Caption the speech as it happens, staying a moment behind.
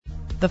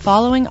The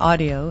following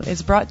audio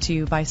is brought to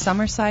you by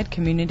Summerside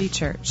Community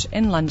Church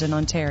in London,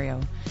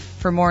 Ontario.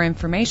 For more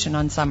information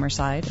on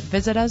Summerside,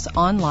 visit us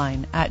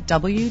online at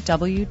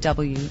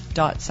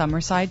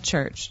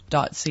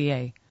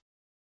www.summersidechurch.ca.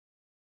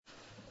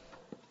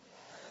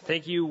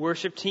 Thank you,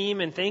 worship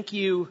team, and thank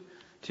you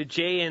to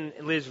Jay and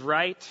Liz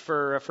Wright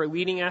for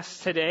leading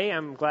us today.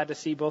 I'm glad to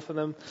see both of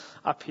them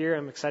up here.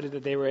 I'm excited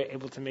that they were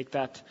able to make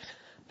that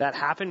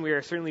happen. We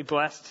are certainly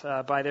blessed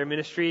by their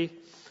ministry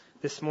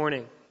this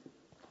morning.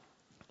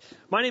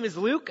 My name is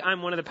Luke.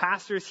 I'm one of the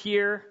pastors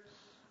here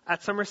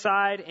at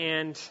Summerside,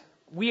 and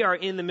we are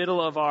in the middle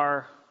of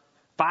our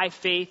By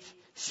Faith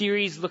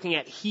series looking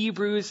at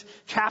Hebrews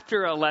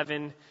chapter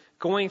 11,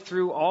 going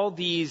through all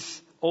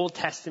these Old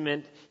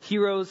Testament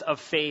heroes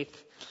of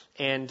faith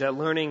and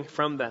learning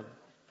from them.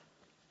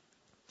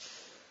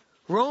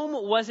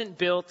 Rome wasn't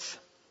built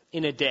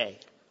in a day,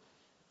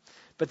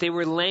 but they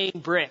were laying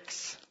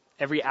bricks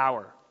every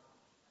hour.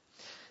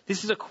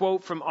 This is a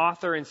quote from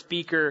author and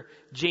speaker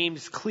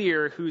James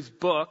Clear, whose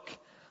book,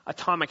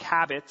 Atomic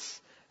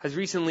Habits, has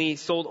recently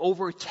sold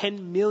over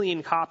 10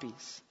 million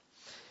copies.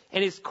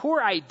 And his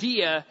core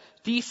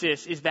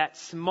thesis is that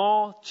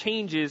small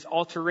changes,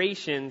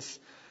 alterations,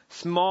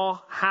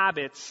 small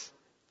habits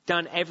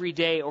done every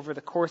day over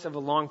the course of a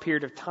long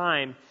period of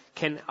time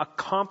can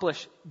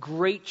accomplish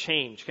great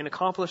change, can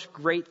accomplish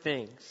great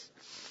things,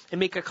 and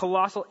make a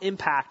colossal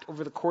impact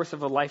over the course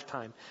of a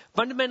lifetime,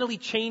 fundamentally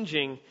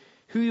changing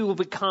who you will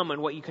become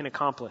and what you can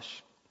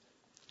accomplish.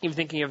 Even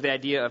thinking of the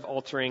idea of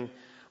altering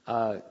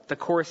the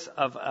course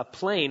of a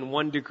plane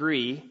 1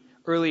 degree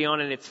early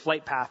on in its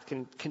flight path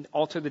can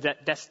alter the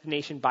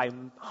destination by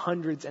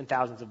hundreds and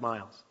thousands of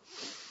miles.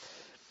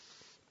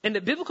 And the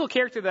biblical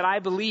character that I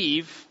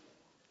believe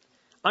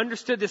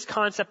understood this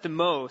concept the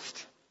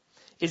most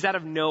is that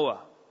of Noah,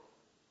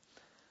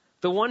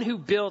 the one who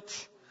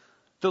built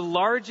the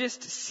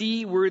largest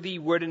seaworthy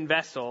wooden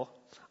vessel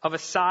of a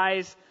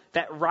size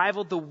that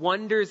rivaled the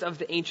wonders of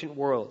the ancient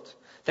world,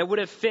 that would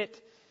have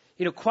fit,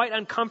 quite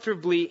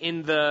uncomfortably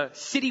in the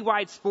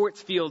citywide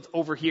sports fields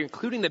over here,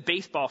 including the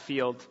baseball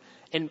field,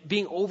 and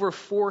being over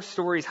 4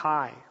 stories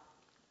high.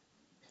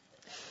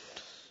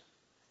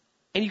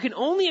 And you can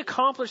only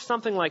accomplish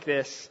something like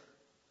this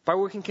by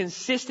working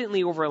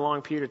consistently over a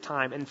long period of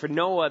time. And for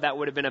Noah, that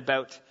would have been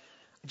about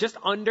just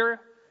under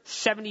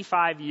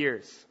 75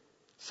 years,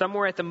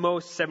 somewhere at the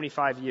most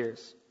 75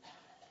 years.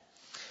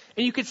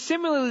 And you could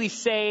similarly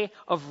say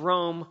of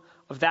Rome,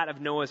 of that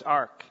of Noah's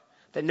Ark,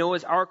 that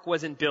Noah's Ark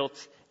wasn't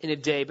built in a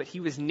day, but he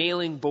was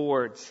nailing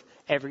boards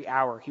every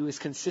hour. He was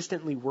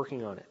consistently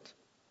working on it.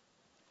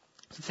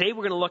 So today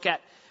we're going to look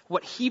at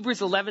what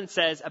Hebrews 11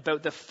 says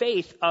about the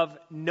faith of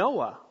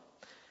Noah.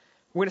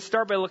 We're going to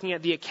start by looking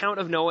at the account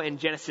of Noah in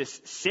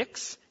Genesis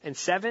 6 and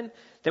 7.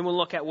 Then we'll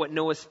look at what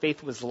Noah's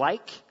faith was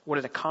like, what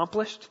it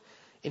accomplished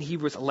in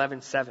Hebrews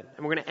 11:7.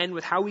 And we're going to end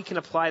with how we can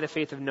apply the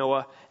faith of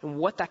Noah and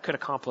what that could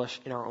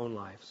accomplish in our own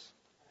lives.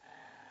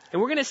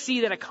 And we're going to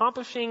see that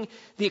accomplishing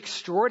the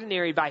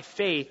extraordinary by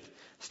faith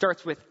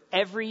starts with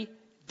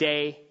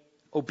everyday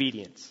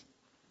obedience.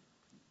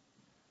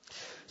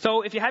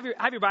 So if you have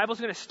your Bibles,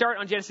 we're going to start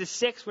on Genesis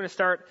 6. We're going to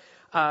start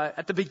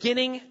at the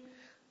beginning.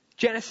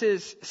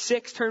 Genesis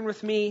 6, turn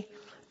with me.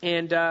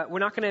 And we're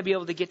not going to be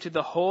able to get to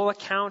the whole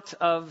account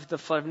of the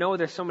flood of Noah.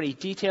 There's so many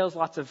details,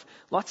 lots of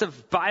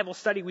Bible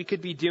study we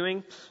could be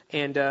doing.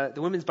 And the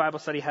women's Bible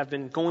study have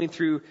been going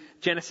through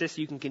Genesis.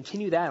 You can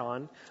continue that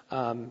on,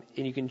 and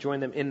you can join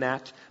them in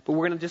that. But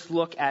we're going to just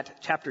look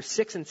at chapter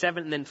 6 and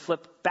 7 and then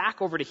flip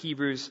back over to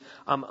Hebrews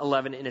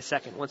 11 in a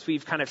second. Once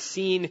we've kind of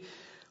seen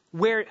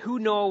who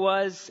Noah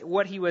was,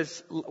 what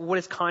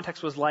his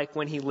context was like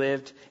when he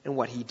lived, and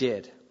what he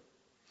did.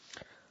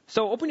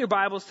 So open your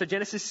Bibles to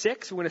Genesis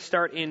 6. We're going to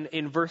start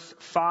in verse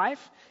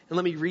 5, and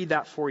let me read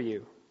that for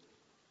you.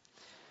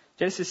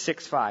 Genesis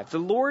 6:5. The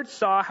Lord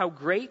saw how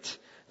great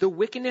the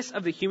wickedness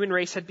of the human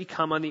race had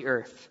become on the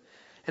earth,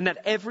 and that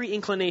every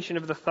inclination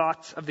of the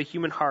thoughts of the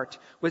human heart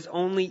was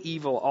only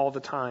evil all the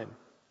time.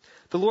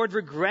 The Lord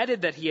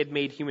regretted that he had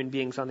made human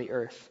beings on the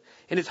earth,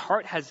 and his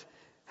heart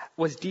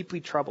was deeply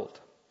troubled.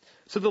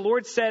 So the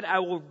Lord said,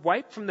 I will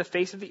wipe from the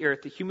face of the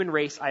earth the human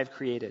race I have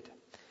created,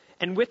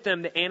 and with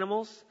them the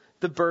animals,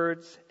 the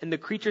birds, and the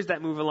creatures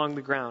that move along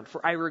the ground, for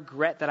I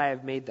regret that I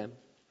have made them.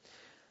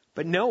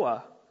 But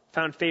Noah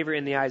found favor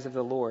in the eyes of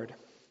the Lord.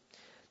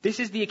 This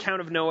is the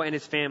account of Noah and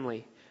his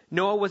family.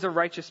 Noah was a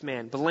righteous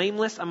man,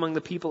 blameless among the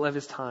people of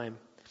his time,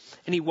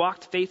 and he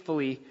walked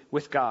faithfully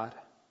with God.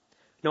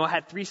 Noah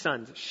had 3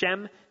 sons,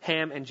 Shem,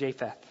 Ham, and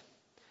Japheth.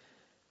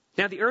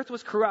 Now the earth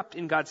was corrupt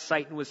in God's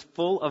sight and was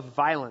full of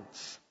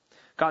violence.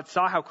 God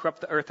saw how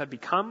corrupt the earth had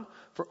become,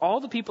 for all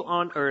the people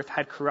on earth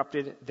had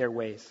corrupted their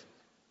ways.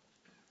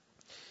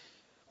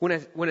 I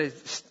want to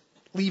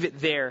leave it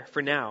there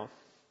for now.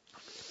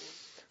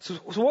 So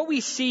what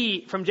we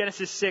see from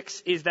Genesis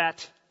 6 is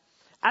that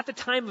at the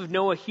time of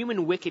Noah,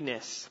 human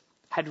wickedness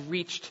had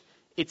reached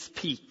its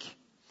peak.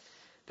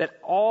 That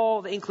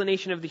all the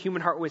inclination of the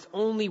human heart was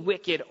only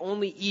wicked,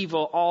 only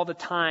evil all the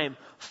time,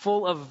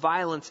 full of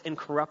violence and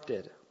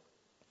corrupted.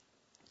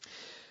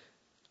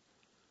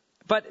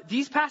 But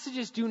these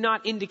passages do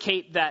not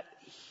indicate that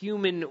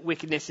human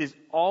wickedness is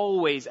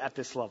always at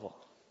this level.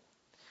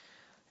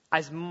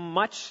 As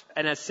much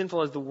and as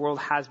sinful as the world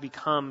has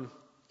become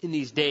in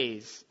these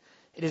days,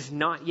 it has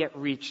not yet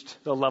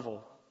reached the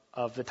level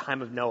of the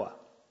time of Noah.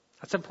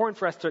 That's important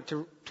for us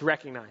to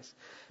recognize.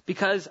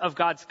 Because of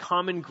God's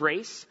common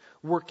grace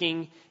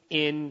working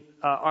in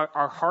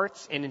our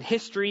hearts and in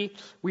history,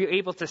 we are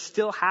able to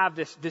still have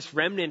this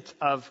remnant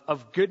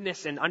of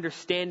goodness and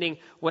understanding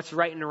what's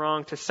right and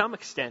wrong to some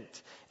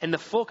extent. And the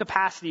full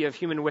capacity of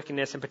human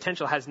wickedness and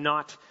potential has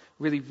not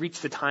really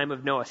reached the time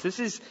of Noah. So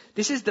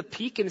this is the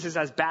peak, and this is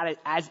as bad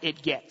as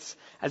it gets.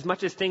 As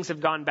much as things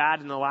have gone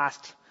bad in the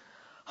last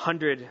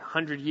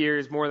 100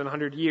 years, more than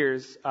 100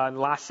 years, in the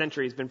last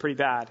century has been pretty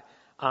bad.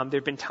 There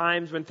have been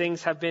times when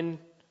things have been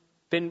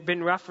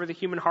rough for the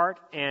human heart,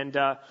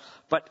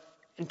 but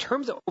in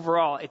terms of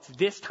overall, it's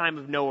this time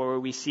of Noah where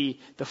we see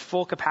the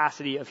full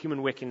capacity of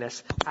human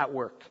wickedness at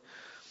work.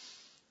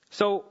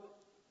 So,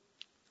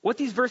 what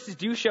these verses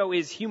do show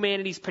is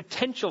humanity's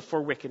potential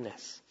for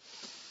wickedness.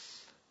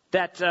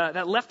 That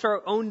left to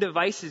our own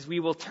devices, we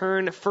will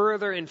turn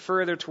further and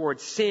further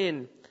towards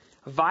sin,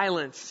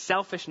 violence,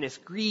 selfishness,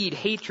 greed,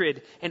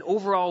 hatred, and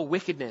overall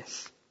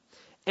wickedness.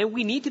 And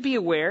we need to be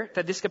aware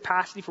that this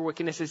capacity for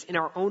wickedness is in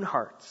our own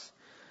hearts.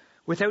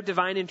 Without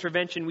divine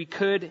intervention, we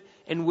could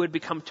and would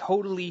become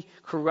totally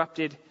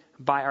corrupted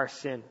by our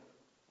sin.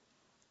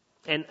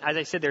 And as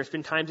I said, there's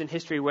been times in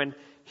history when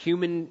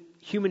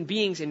human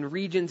beings in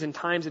regions and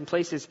times and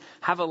places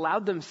have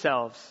allowed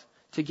themselves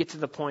to get to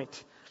the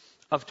point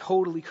of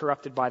totally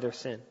corrupted by their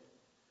sin.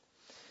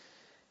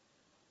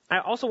 I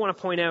also want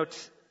to point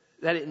out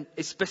that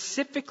it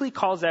specifically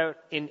calls out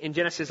in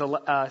Genesis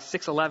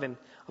 6:11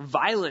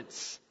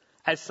 violence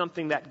as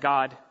something that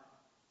God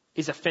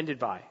is offended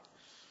by.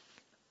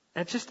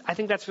 And I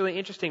think that's really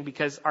interesting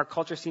because our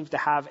culture seems to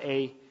have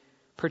a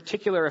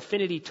particular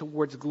affinity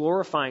towards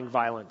glorifying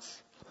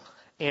violence.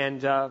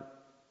 And I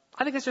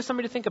think that's just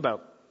something to think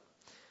about.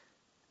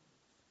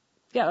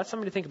 Yeah, that's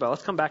something to think about.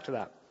 Let's come back to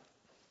that.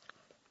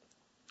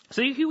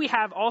 So here we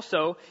have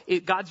also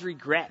God's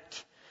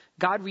regret.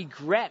 God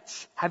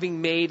regrets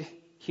having made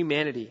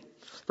humanity.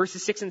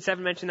 Verses 6 and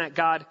 7 mention that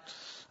God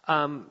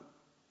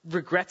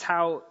regrets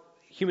how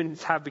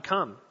humans have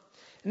become.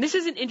 And this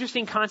is an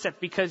interesting concept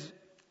because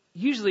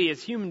usually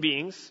as human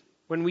beings,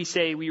 when we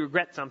say we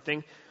regret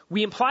something,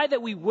 we imply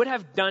that we would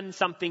have done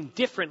something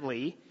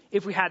differently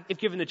if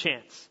given the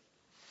chance.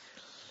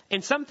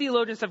 And some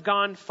theologians have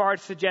gone far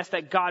to suggest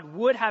that God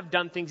would have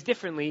done things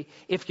differently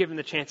if given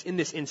the chance in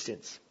this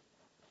instance.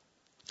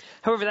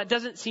 However, that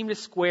doesn't seem to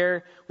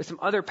square with some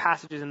other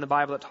passages in the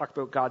Bible that talk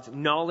about God's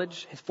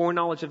knowledge, his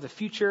foreknowledge of the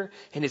future,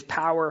 and his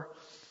power,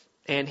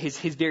 and his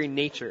very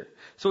nature.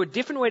 So a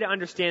different way to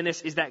understand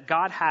this is that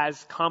God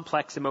has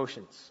complex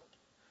emotions.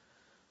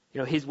 You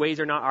know, his ways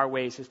are not our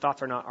ways, his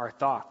thoughts are not our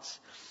thoughts.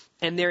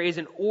 And there is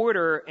an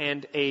order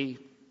and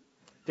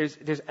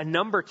there's a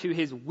number to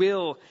his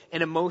will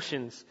and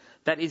emotions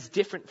that is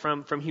different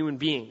from human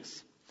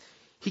beings.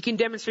 He can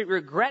demonstrate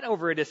regret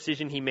over a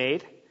decision he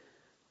made,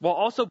 while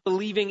also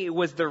believing it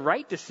was the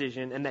right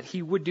decision and that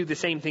he would do the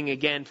same thing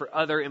again for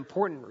other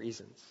important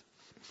reasons.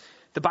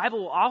 The Bible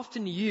will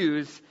often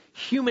use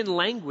human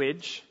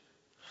language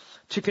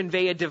to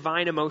convey a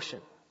divine emotion.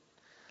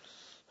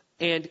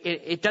 And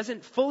it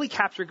doesn't fully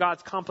capture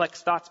God's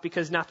complex thoughts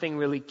because nothing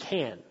really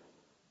can.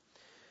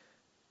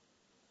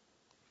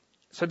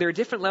 So there are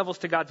different levels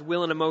to God's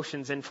will and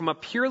emotions. And from a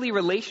purely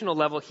relational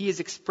level, he is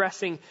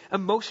expressing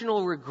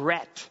emotional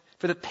regret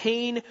for the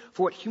pain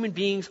for what human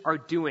beings are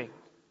doing.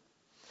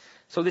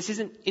 So this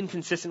isn't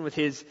inconsistent with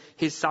his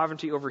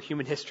sovereignty over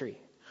human history.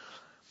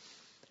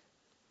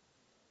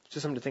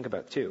 Just something to think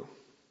about too.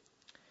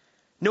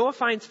 Noah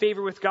finds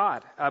favor with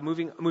God.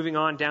 Moving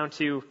on down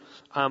to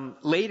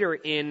later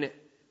in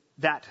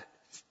that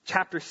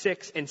chapter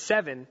 6 and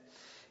 7,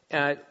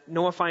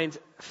 Noah finds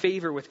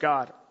favor with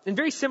God. And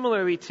very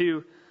similarly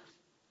to,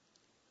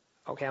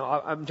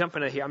 I'm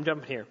jumping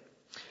here.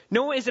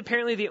 Noah is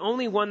apparently the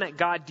only one that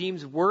God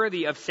deems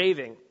worthy of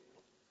saving,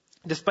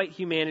 despite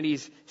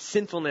humanity's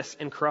sinfulness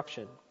and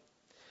corruption.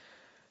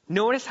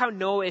 Notice how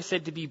Noah is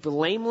said to be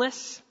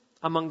blameless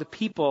among the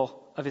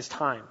people of his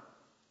time.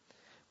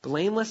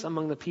 Blameless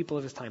among the people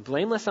of his time.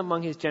 Blameless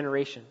among his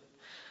generation.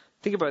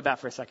 Think about that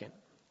for a second.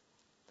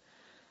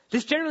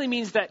 This generally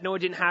means that Noah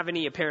didn't have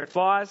any apparent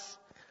flaws,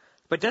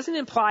 but doesn't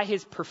imply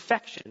his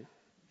perfection,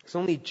 because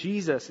only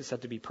Jesus is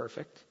said to be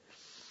perfect.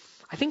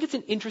 I think it's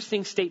an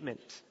interesting statement.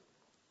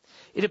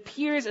 It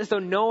appears as though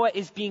Noah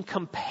is being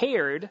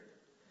compared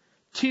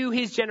to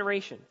his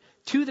generation,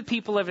 to the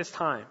people of his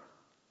time.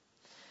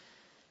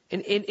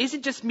 And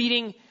isn't just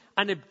meeting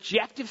an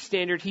objective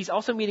standard, he's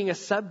also meeting a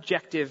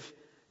subjective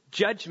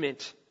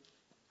judgment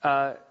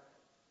to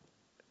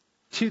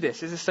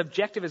this. It's a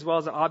subjective as well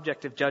as an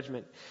objective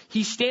judgment.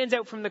 He stands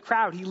out from the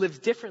crowd. He lives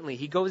differently.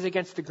 He goes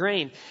against the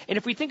grain. And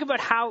if we think about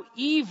how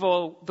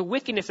evil the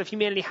wickedness of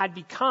humanity had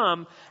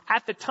become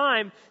at the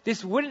time,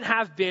 this wouldn't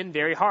have been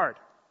very hard.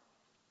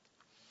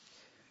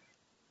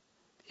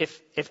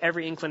 if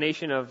every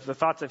inclination of the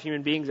thoughts of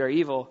human beings are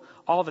evil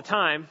all the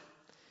time,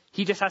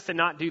 he just has to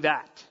not do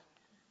that.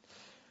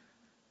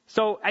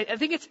 So I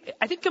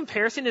think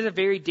comparison is a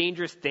very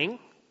dangerous thing,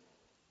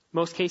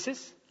 most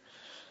cases.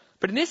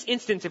 But in this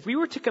instance, if we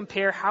were to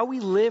compare how we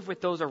live with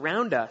those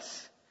around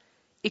us,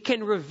 it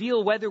can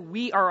reveal whether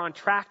we are on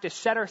track to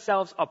set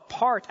ourselves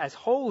apart as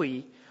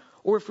holy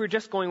or if we're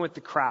just going with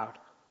the crowd.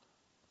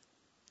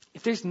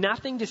 If there's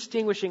nothing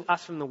distinguishing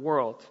us from the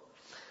world,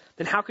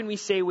 then how can we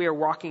say we are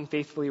walking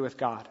faithfully with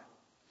God?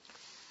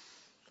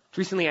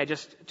 Recently, I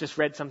just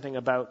read something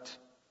about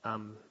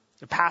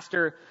the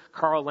pastor,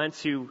 Carl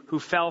Lentz, who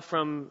fell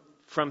from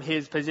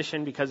his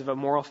position because of a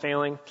moral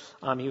failing.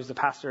 He was the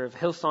pastor of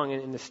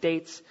Hillsong in the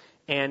States.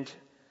 And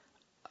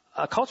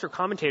a culture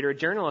commentator, a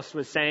journalist,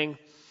 was saying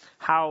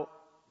how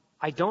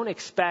I'm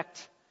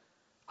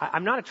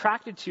not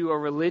attracted to a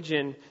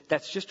religion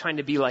that's just trying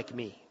to be like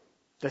me,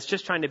 that's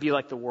just trying to be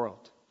like the world.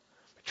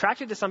 I'm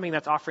attracted to something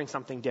that's offering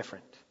something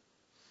different.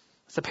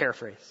 It's a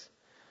paraphrase.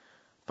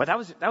 But that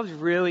was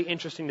really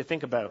interesting to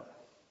think about.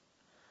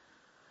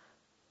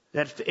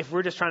 That if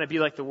we're just trying to be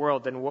like the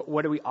world, then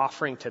what are we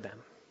offering to them?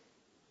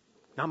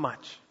 Not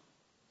much.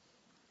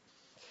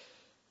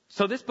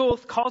 So this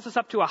both calls us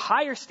up to a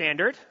higher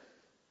standard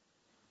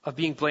of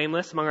being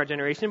blameless among our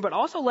generation, but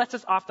also lets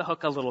us off the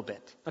hook a little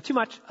bit. Not too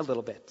much, a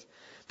little bit.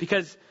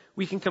 Because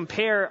we can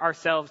compare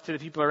ourselves to the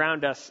people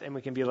around us and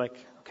we can be like,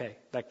 okay,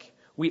 like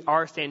we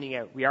are standing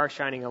out. We are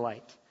shining a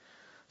light.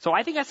 So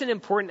I think that's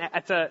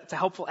it's a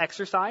helpful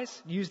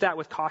exercise. Use that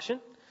with caution.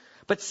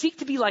 But seek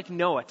to be like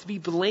Noah, to be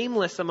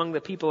blameless among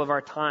the people of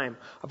our time,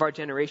 of our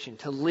generation,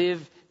 to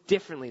live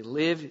differently,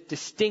 live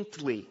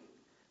distinctly,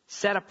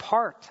 set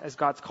apart as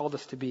God's called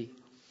us to be.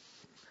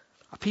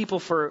 A people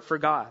for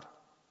God.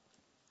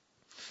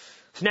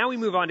 So now we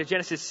move on to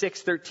Genesis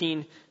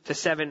 6:13 to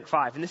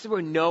 7:5. And this is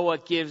where Noah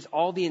gives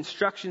all the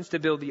instructions to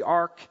build the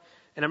ark.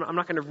 And I'm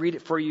not going to read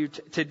it for you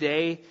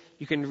today.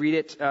 You can read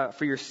it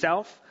for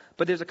yourself.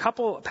 But there's a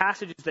couple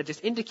passages that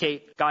just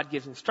indicate God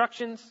gives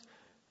instructions,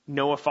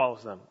 Noah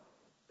follows them.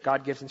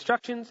 God gives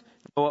instructions,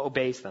 Noah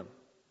obeys them.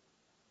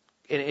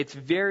 And it's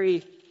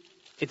very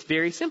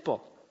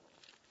simple.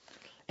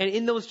 And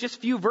in those just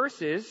few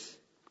verses,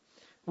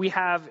 we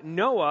have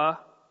Noah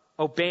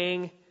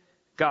obeying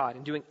God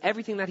and doing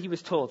everything that he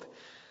was told.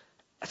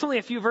 It's only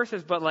a few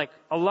verses, but like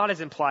a lot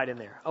is implied in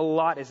there. A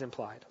lot is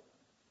implied.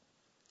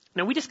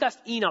 Now, we discussed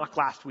Enoch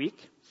last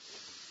week,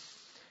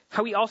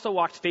 how he also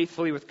walked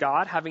faithfully with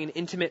God, having an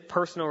intimate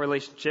personal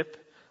relationship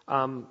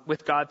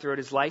with God throughout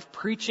his life,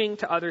 preaching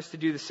to others to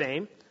do the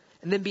same,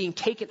 and then being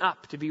taken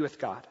up to be with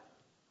God.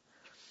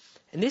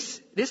 And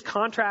this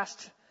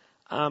contrast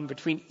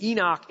between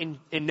Enoch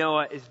and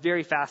Noah is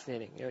very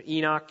fascinating.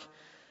 You know,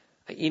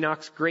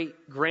 Enoch's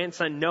great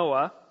grandson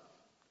Noah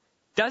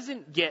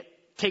doesn't get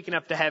taken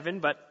up to heaven,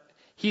 but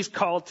he's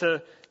called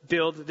to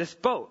build this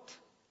boat.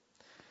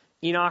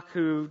 Enoch,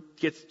 who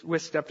gets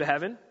whisked up to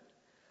heaven,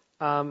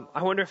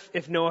 I wonder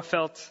if Noah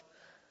felt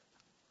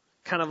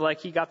kind of like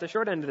he got the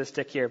short end of the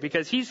stick here,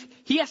 because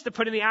he has to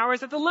put in the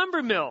hours at the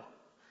lumber mill,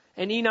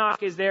 and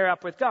Enoch is there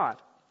up with God.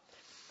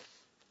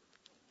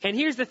 And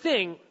here's the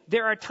thing,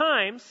 there are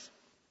times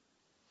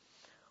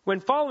when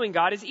following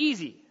God is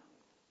easy,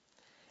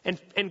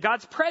 and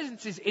God's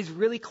presence is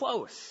really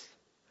close.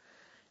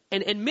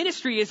 And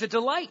ministry is a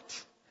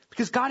delight,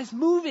 because God is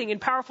moving in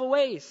powerful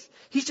ways.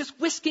 He's just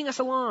whisking us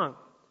along.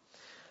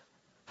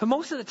 But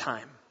most of the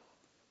time,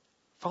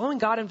 following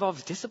God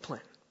involves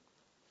discipline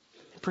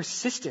and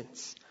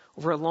persistence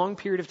over a long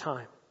period of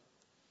time.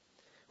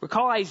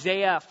 Recall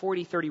Isaiah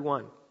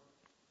 40:31,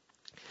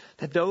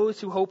 that those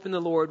who hope in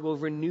the Lord will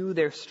renew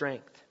their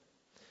strength.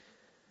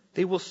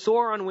 They will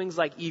soar on wings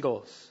like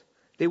eagles.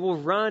 They will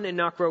run and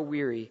not grow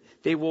weary.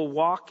 They will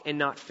walk and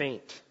not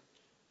faint.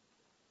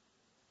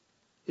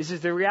 This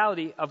is the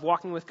reality of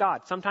walking with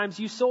God. Sometimes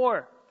you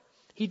soar.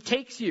 He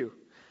takes you.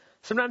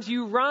 Sometimes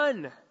you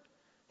run.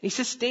 He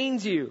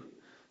sustains you.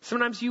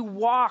 Sometimes you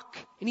walk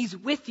and he's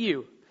with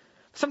you.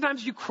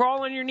 Sometimes you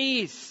crawl on your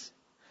knees.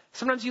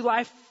 Sometimes you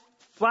lie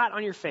flat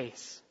on your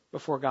face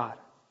before God,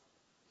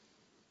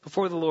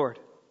 before the Lord.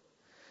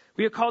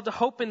 We are called to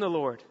hope in the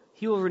Lord.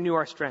 He will renew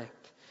our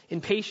strength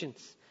in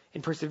patience,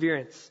 in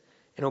perseverance,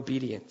 and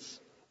obedience.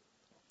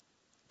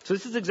 So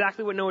this is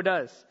exactly what Noah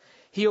does.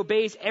 He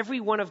obeys every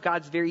one of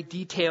God's very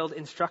detailed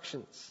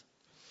instructions.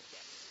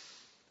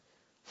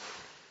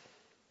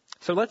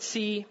 So let's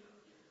see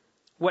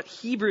what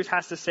Hebrews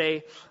has to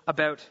say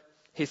about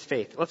his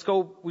faith. Let's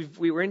go.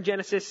 We were in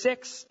Genesis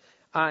 6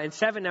 and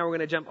 7. Now we're going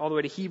to jump all the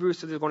way to Hebrews.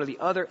 So they're going to the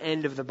other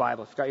end of the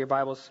Bible. If you've got your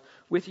Bibles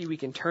with you, we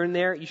can turn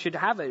there. You should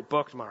have it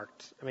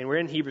bookmarked. I mean, we're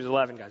in Hebrews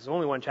 11, guys. There's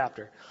only one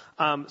chapter.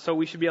 So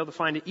we should be able to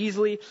find it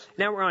easily.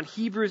 Now we're on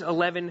Hebrews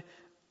 11,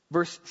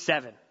 verse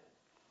 7.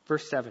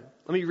 Verse 7.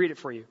 Let me read it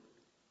for you.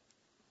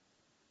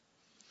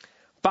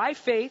 By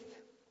faith,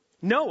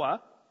 Noah,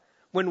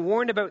 when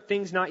warned about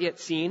things not yet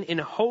seen, in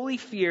holy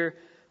fear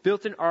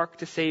built an ark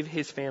to save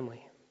his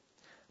family.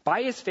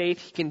 By his faith,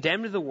 he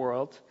condemned the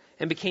world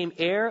and became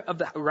heir of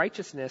the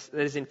righteousness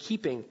that is in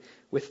keeping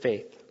with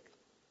faith.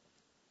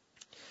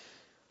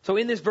 So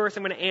in this verse,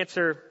 I'm going to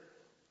answer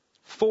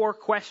 4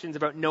 questions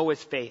about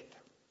Noah's faith.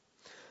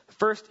 The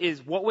first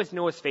is, what was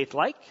Noah's faith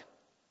like?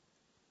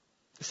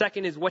 The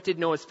second is, what did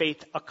Noah's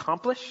faith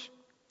accomplish?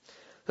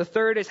 The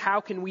third is,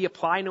 how can we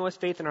apply Noah's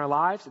faith in our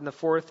lives? And the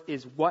fourth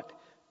is, what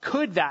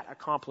could that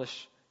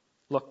accomplishment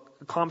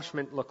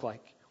look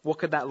like? What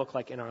could that look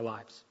like in our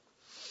lives?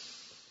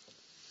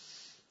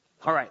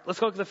 All right, let's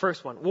go to the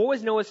first one. What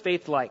was Noah's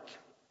faith like?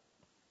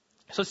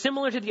 So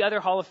similar to the other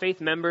Hall of Faith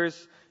members,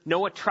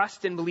 Noah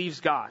trusts and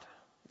believes God.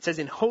 It says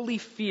in holy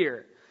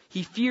fear,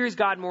 he fears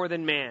God more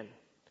than man.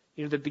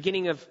 You know,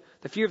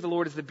 the fear of the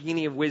Lord is the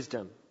beginning of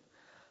wisdom.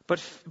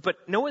 But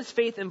Noah's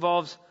faith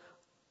involves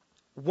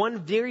one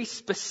very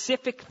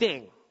specific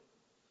thing,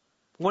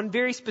 one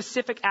very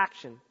specific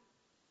action: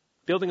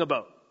 building a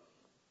boat.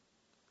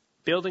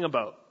 Building a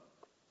boat.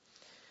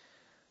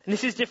 And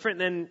this is different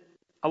than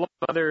a lot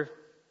of other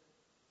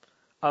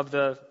of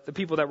the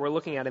people that we're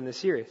looking at in this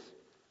series.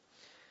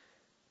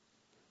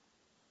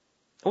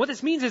 And what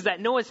this means is that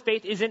Noah's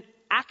faith is an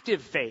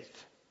active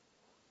faith.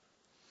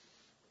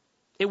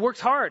 It works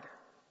hard.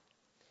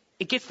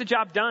 It gets the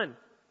job done.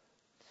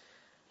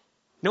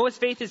 Noah's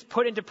faith is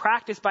put into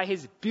practice by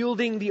his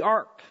building the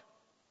ark.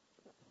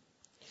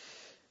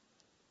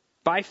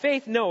 By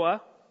faith,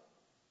 Noah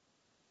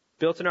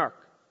built an ark.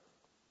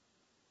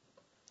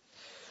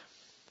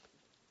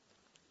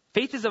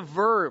 Faith is a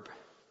verb.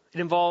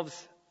 It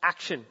involves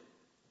action,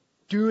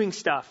 doing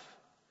stuff.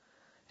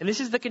 And this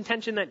is the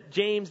contention that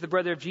James, the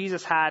brother of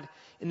Jesus, had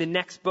in the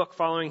next book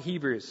following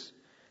Hebrews.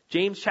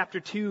 James chapter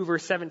 2,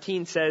 verse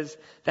 17 says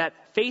that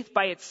faith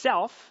by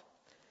itself,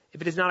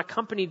 if it is not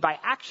accompanied by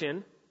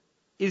action,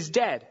 is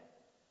dead.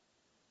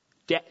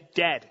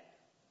 Dead.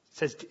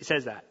 It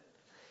says that.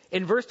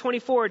 In verse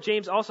 24,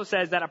 James also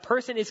says that a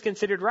person is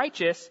considered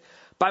righteous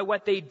by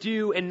what they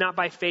do and not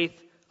by faith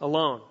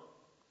alone.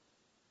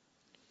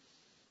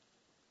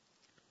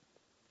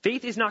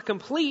 Faith is not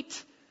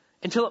complete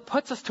until it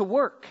puts us to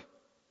work.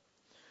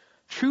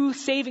 True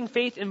saving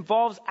faith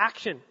involves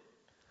action,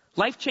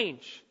 life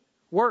change,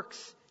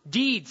 works,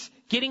 deeds,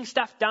 getting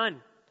stuff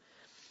done.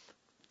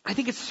 I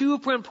think it's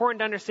super important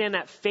to understand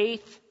that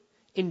faith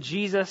in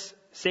Jesus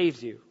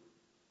saves you.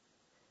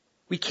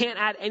 We can't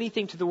add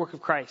anything to the work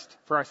of Christ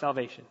for our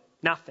salvation.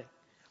 Nothing.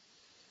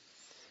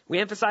 We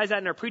emphasize that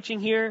in our preaching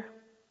here,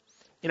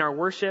 in our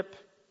worship.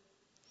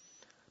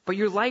 But if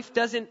your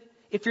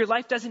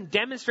life doesn't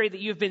demonstrate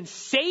that you've been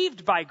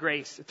saved by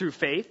grace through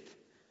faith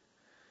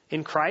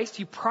in Christ,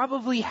 you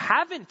probably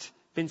haven't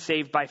been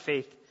saved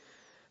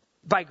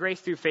by grace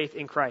through faith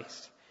in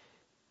Christ.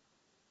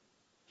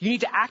 You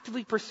need to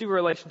actively pursue a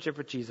relationship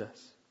with Jesus.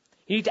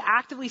 You need to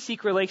actively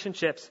seek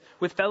relationships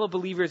with fellow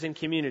believers in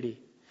community.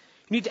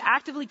 You need to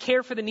actively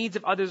care for the needs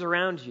of others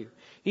around you.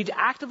 You need to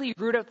actively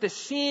root out the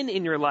sin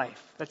in your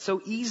life that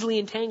so easily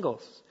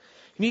entangles.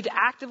 You need to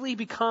actively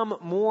become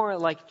more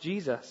like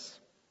Jesus.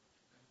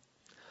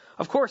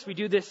 Of course, we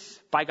do this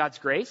by God's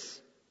grace,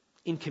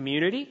 in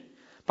community,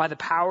 by the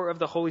power of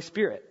the Holy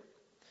Spirit,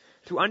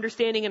 through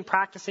understanding and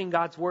practicing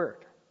God's Word.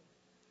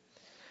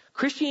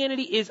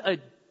 Christianity is a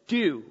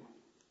do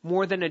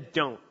more than a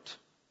don't.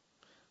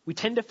 We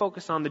tend to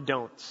focus on the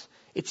don'ts.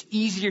 It's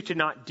easier to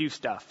not do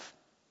stuff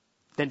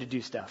than to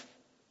do stuff,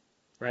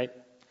 right?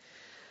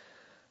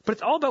 But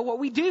it's all about what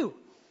we do.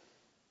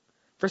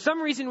 For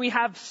some reason, we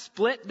have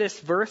split this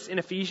verse in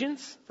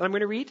Ephesians that I'm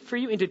going to read for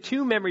you into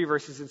 2 memory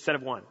verses instead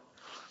of 1.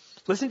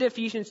 Listen to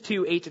Ephesians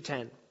 2,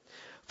 8-10.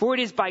 For it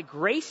is by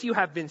grace you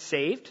have been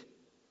saved,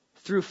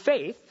 through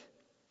faith.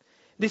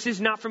 This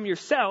is not from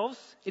yourselves,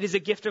 it is a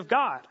gift of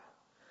God,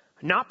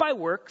 not by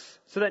works,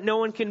 so that no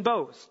one can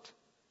boast.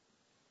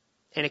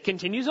 And it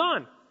continues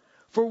on.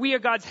 For we are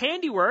God's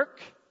handiwork,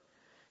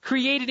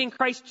 created in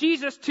Christ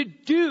Jesus to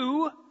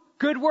do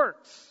good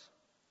works,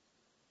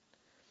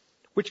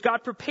 which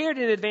God prepared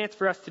in advance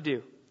for us to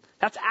do.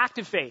 That's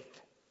active faith.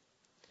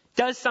 It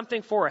does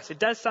something for us. It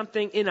does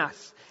something in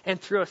us and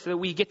through us so that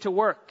we get to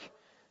work,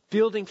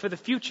 building for the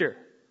future,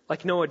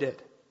 like Noah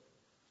did.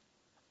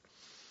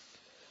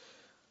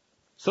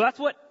 So that's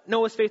what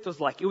Noah's faith was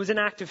like. It was an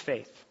active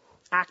faith.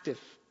 Active.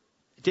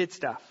 It did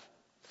stuff.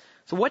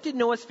 So what did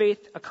Noah's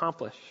faith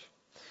accomplish?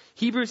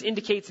 Hebrews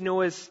indicates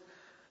Noah's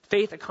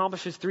faith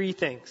accomplishes 3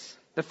 things.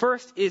 The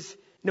first is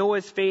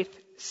Noah's faith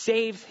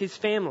saves his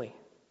family.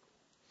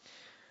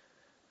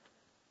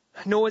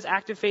 Noah's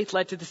active faith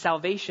led to the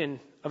salvation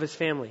of his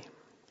family.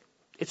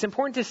 It's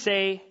important to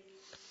say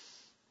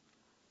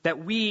that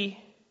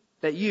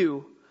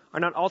you are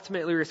not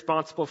ultimately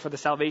responsible for the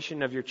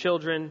salvation of your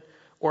children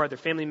or other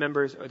family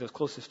members or those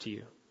closest to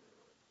you.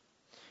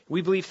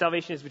 We believe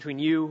salvation is between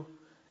you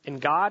and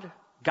God.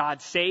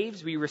 God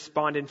saves. We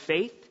respond in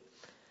faith.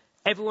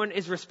 Everyone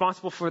is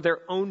responsible for their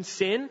own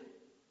sin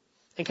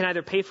and can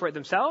either pay for it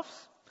themselves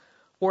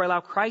or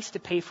allow Christ to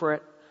pay for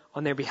it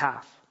on their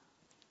behalf.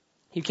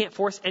 You can't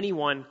force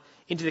anyone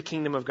into the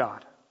kingdom of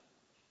God.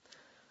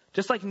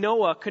 Just like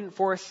Noah couldn't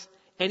force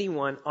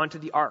anyone onto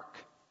the ark.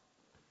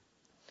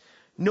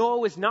 Noah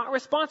was not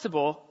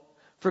responsible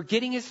for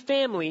getting his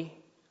family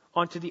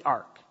onto the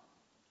ark.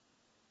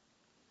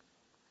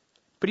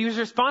 but he was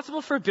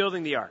responsible for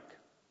building the ark.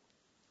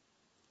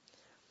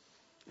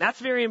 That's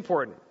very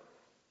important.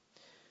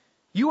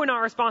 You are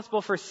not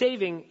responsible for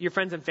saving your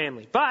friends and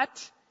family,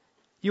 but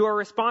you are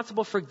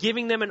responsible for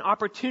giving them an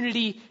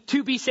opportunity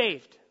to be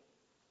saved.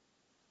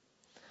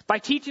 By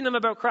teaching them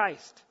about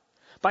Christ.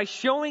 By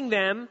showing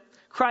them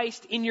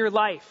Christ in your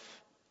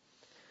life.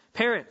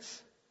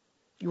 Parents,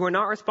 you are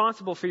not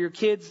responsible for your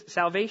kids'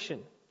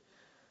 salvation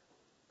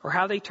or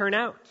how they turn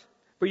out.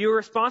 But you are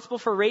responsible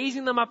for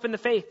raising them up in the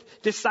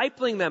faith,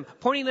 discipling them,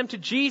 pointing them to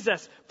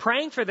Jesus,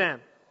 praying for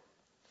them.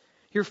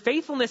 Your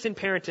faithfulness in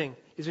parenting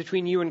is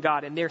between you and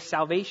God, and their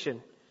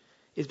salvation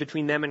is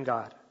between them and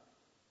God.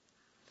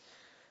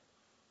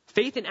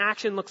 Faith in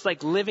action looks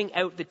like living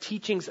out the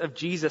teachings of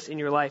Jesus in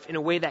your life in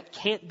a way that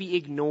can't be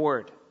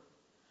ignored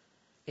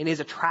and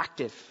is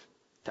attractive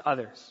to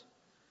others.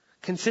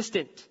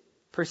 Consistent,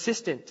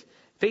 persistent,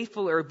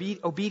 faithful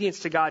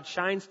obedience to God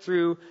shines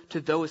through to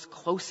those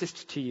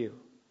closest to you.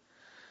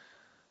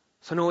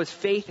 So Noah's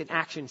faith in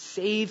action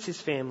saves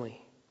his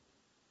family.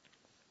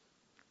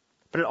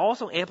 But it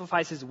also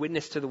amplifies his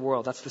witness to the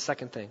world. That's the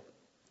second thing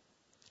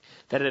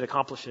that it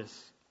accomplishes.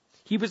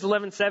 Hebrews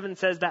 11:7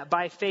 says that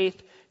by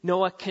faith,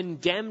 Noah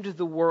condemned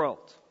the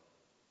world.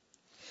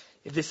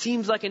 If this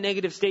seems like a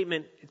negative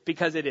statement, it's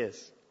because it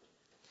is.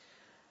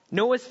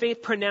 Noah's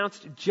faith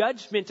pronounced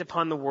judgment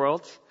upon the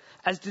world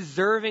as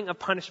deserving of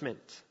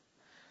punishment.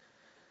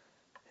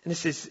 And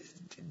this is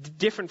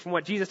different from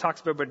what Jesus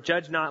talks about, but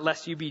judge not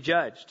lest you be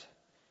judged.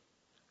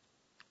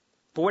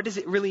 But what does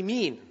it really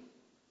mean?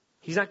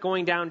 He's not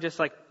going down just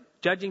like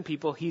judging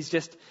people.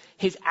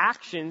 His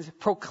actions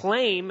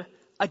proclaim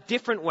a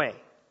different way.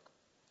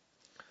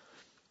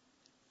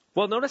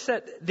 Well, notice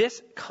that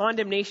this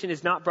condemnation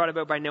is not brought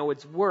about by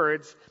Noah's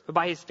words, but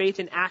by his faith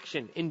in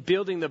action, in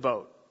building the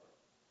boat,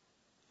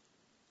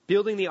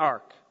 building the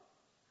ark.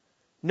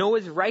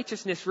 Noah's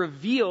righteousness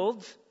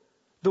revealed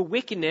the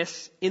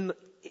wickedness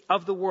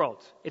of the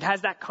world. It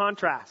has that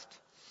contrast.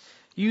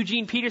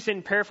 Eugene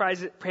Peterson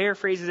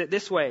paraphrases it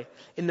this way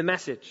in The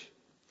Message.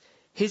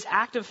 His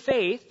act of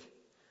faith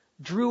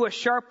drew a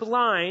sharp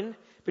line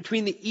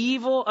between the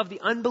evil of the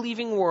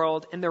unbelieving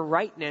world and the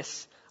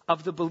rightness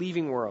of the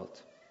believing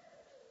world.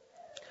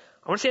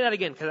 I want to say that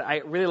again because I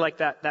really like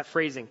that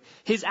phrasing.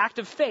 His act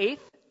of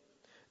faith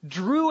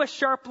drew a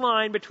sharp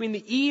line between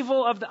the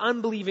evil of the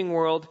unbelieving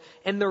world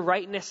and the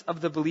rightness of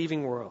the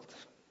believing world.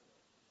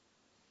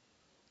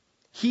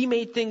 He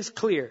made things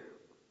clear.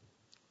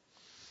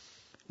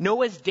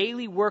 Noah's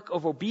daily work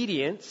of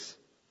obedience,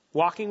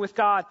 walking with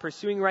God,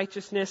 pursuing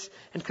righteousness,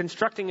 and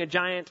constructing a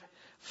giant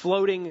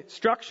floating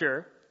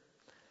structure,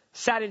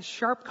 sat in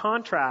sharp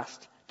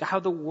contrast to how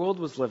the world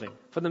was living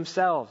for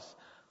themselves,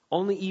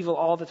 only evil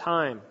all the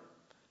time,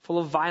 full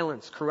of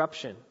violence,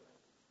 corruption.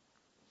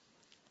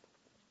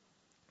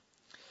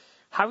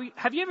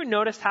 Have you ever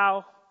noticed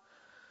how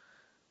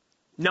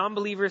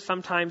non-believers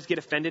sometimes get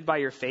offended by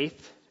your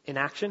faith in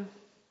action?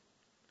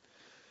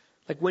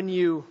 Like when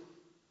you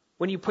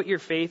put your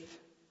faith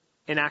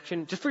in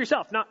action, just for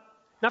yourself, not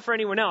for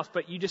anyone else,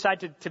 but you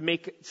decide to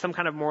make some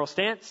kind of moral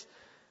stance,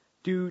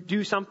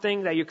 do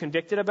something that you're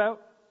convicted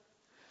about.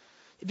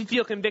 If you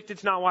feel convicted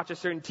to not watch a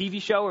certain TV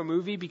show or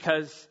movie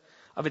because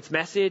of its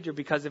message or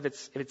because of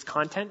its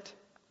content,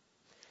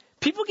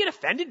 people get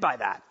offended by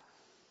that.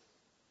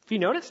 Have you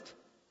noticed?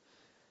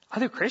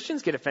 Other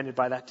Christians get offended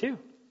by that too.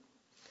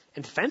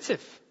 And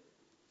offensive.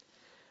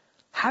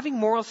 Having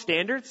moral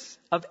standards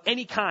of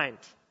any kind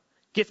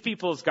gets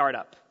people's guard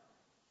up.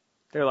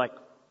 They're like,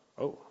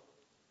 oh,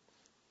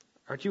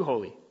 aren't you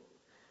holy?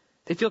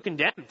 They feel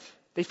condemned.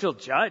 They feel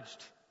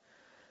judged.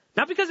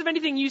 Not because of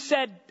anything you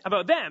said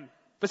about them,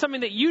 but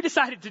something that you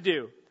decided to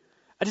do.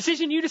 A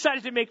decision you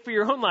decided to make for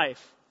your own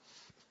life.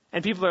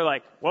 And people are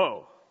like,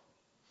 whoa,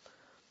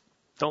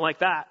 don't like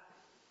that.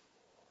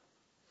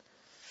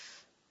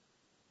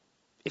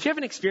 If you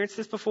haven't experienced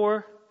this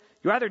before,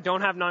 you either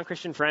don't have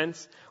non-Christian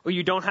friends or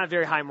you don't have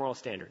very high moral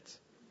standards.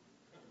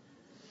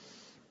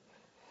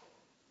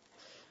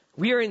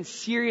 We are in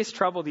serious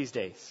trouble these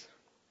days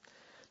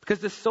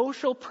because the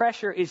social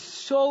pressure is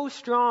so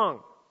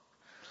strong.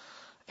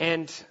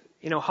 And,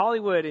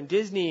 Hollywood and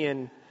Disney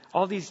and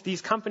all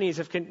these companies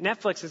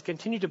Netflix has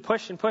continued to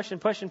push and push and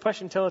push and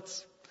push until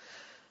it's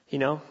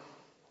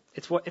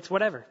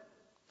whatever.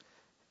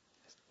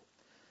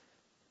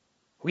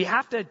 We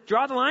have to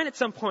draw the line at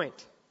some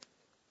point.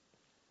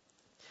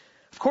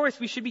 Of course,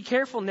 we should be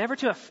careful never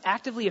to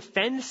actively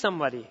offend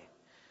somebody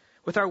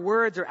with our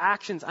words or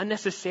actions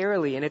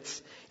unnecessarily, and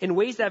it's in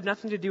ways that have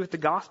nothing to do with the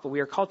gospel. We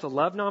are called to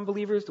love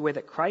non-believers the way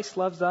that Christ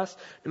loves us,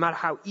 no matter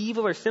how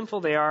evil or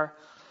sinful they are,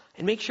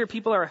 and make sure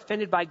people are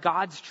offended by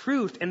God's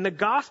truth and the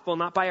gospel,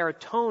 not by our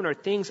tone or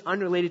things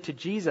unrelated to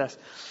Jesus.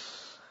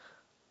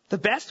 The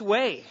best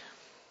way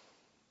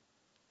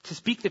to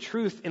speak the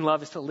truth in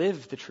love is to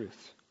live the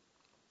truth.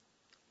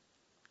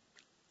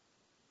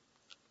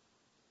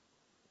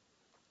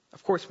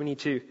 Of course, we need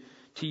to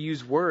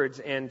use words,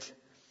 and,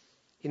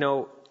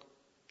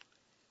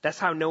 that's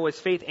how Noah's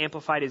faith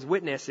amplified his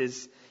witness.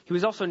 Is he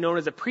was also known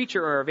as a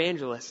preacher or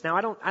evangelist. Now,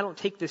 I don't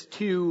take this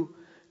too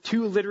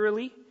too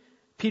literally,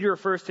 Peter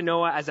refers to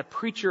Noah as a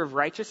preacher of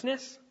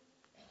righteousness.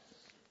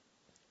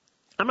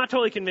 I'm not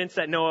totally convinced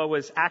that Noah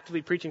was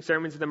actively preaching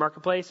sermons in the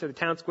marketplace or the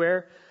town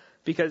square,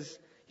 because,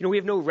 we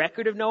have no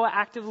record of Noah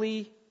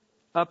actively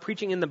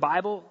preaching in the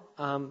Bible,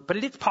 but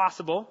it is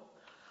possible.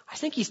 I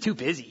think he's too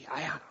busy.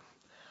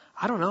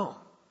 I don't know.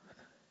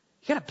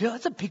 You gotta build,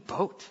 it's a big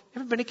boat.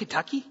 Ever been to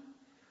Kentucky?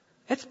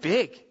 It's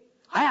big.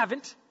 I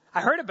haven't.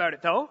 I heard about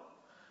it though.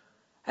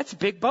 That's a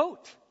big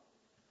boat.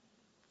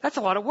 That's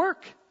a lot of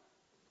work.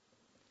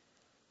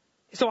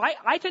 So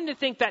I tend to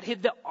think that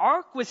the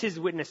ark was his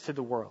witness to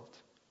the world.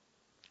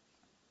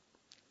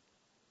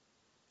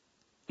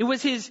 It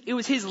was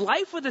his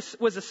life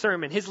was a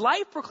sermon. His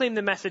life proclaimed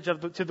the message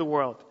to the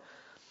world.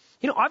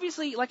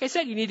 Obviously, like I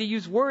said, you need to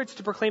use words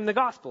to proclaim the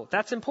gospel.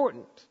 That's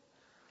important.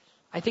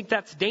 I think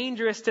that's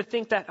dangerous to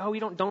think that, we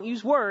don't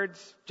use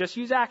words, just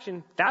use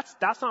action. That's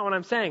not what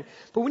I'm saying.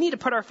 But we need to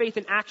put our faith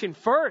in action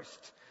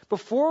first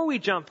before we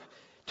jump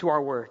to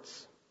our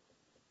words.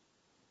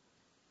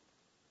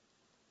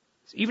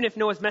 So even if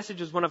Noah's message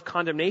was one of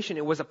condemnation,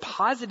 it was a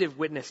positive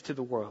witness to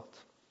the world.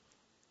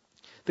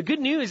 The good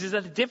news is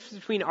that the difference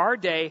between our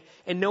day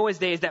and Noah's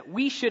day is that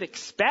we should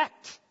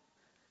expect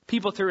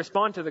people to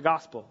respond to the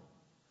gospel,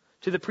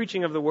 to the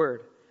preaching of the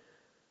word.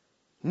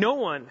 No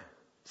one,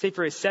 save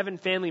for his 7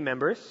 family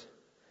members,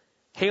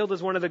 hailed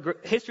as one of the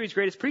history's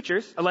greatest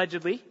preachers,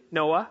 allegedly,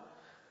 Noah.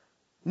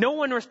 No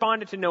one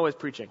responded to Noah's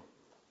preaching.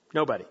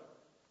 Nobody.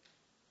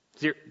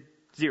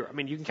 Zero. I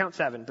mean, you can count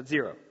 7, but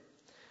 0.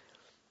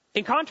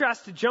 In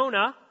contrast to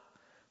Jonah,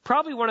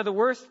 probably one of the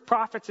worst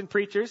prophets and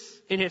preachers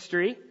in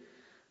history,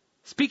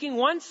 speaking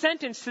one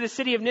sentence to the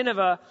city of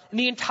Nineveh, and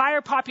the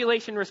entire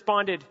population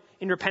responded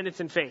in repentance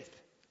and faith.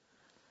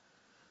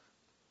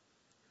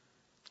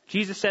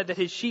 Jesus said that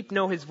his sheep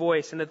know his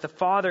voice and that the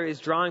Father is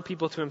drawing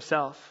people to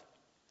himself.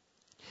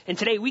 And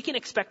today we can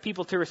expect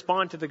people to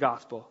respond to the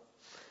gospel.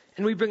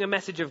 And we bring a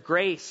message of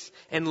grace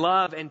and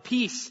love and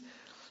peace.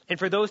 And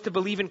for those to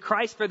believe in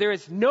Christ, for there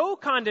is no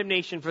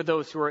condemnation for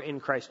those who are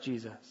in Christ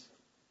Jesus.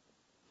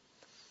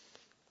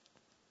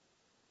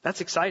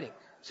 That's exciting.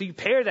 So you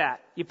pair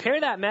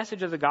that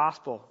message of the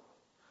gospel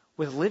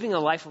with living a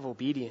life of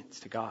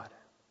obedience to God.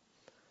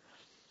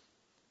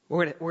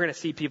 We're going to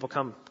see people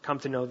come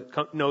to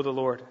know the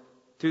Lord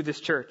through this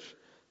church,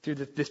 through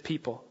this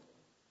people,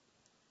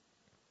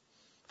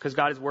 because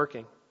God is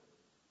working.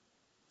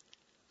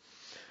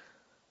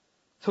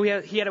 So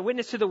he had a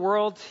witness to the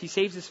world. He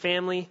saves his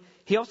family.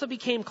 He also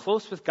became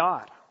close with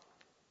God.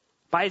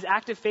 By his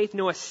active faith,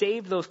 Noah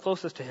saved those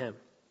closest to him,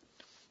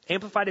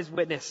 amplified his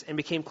witness, and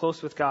became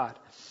close with God.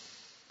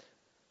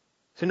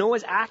 So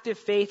Noah's active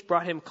faith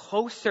brought him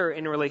closer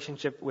in a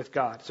relationship with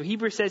God. So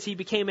Hebrews says he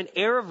became an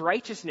heir of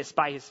righteousness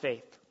by his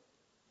faith.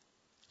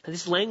 And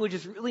this language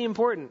is really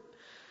important.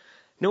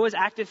 Noah's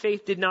active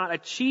faith did not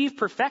achieve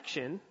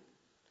perfection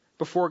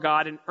before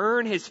God and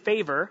earn his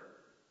favor,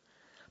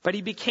 but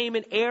he became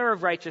an heir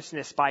of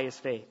righteousness by his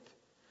faith.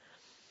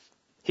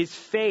 His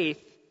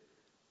faith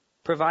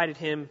provided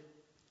him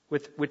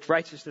with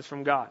righteousness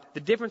from God. The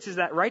difference is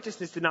that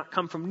righteousness did not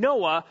come from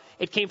Noah,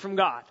 it came from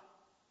God,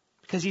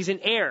 because he's an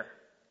heir.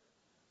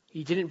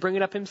 He didn't bring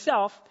it up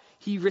himself.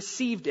 He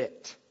received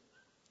it.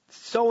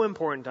 So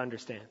important to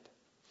understand.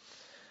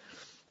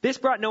 This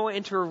brought Noah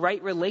into a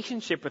right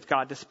relationship with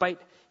God. Despite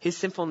his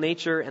sinful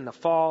nature and the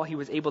fall, he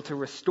was able to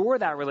restore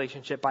that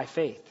relationship by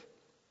faith.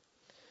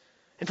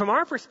 And from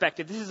our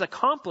perspective, this is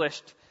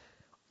accomplished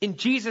in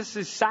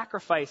Jesus'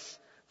 sacrifice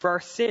for our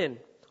sin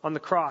on the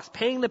cross,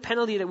 paying the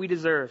penalty that we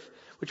deserve,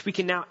 which we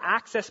can now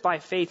access by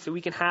faith so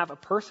we can have a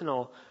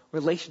personal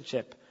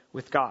relationship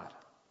with God.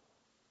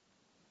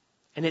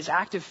 And his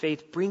active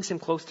faith brings him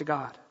close to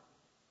God.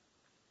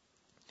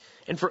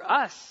 And for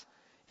us,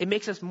 it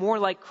makes us more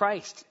like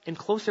Christ and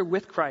closer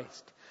with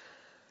Christ.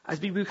 As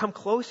we become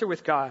closer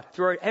with God,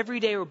 through our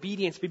everyday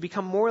obedience, we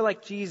become more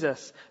like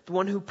Jesus, the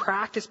one who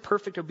practiced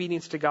perfect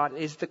obedience to God,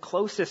 is the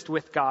closest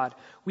with God.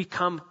 We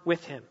come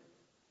with him.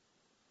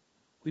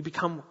 We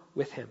become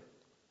with him.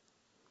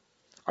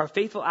 Our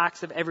faithful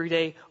acts of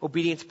everyday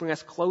obedience bring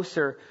us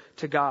closer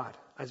to God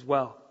as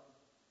well.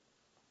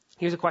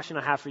 Here's a question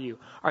I have for you.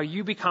 Are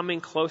you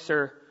becoming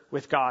closer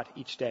with God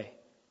each day?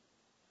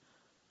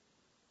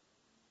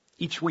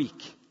 Each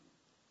week?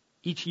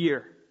 Each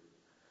year?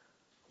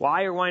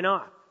 Why or why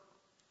not?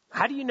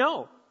 How do you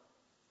know?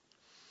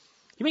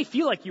 You may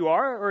feel like you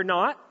are or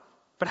not,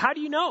 but how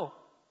do you know?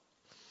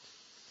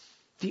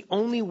 The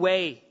only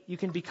way you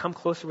can become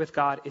closer with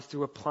God is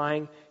through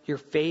applying your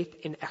faith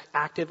in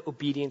active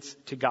obedience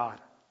to God.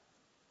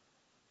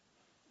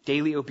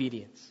 Daily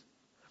obedience.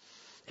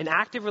 An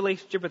active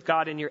relationship with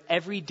God in your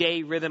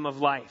everyday rhythm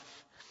of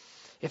life.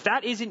 If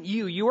that isn't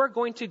you, you are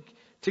going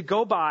to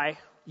go by,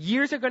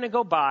 years are going to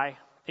go by,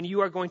 and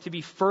you are going to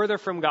be further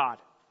from God,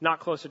 not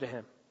closer to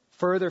him.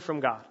 Further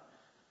from God.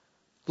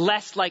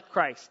 Less like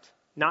Christ,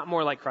 not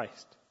more like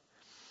Christ.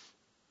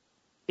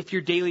 If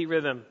your daily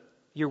rhythm,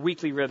 your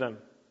weekly rhythm,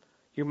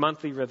 your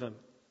monthly rhythm,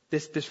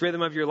 this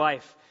rhythm of your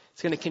life,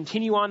 it's going to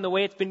continue on the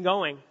way it's been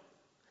going,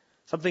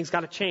 something's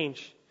got to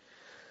change.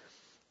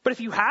 But if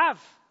you have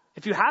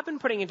been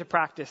putting into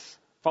practice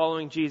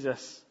following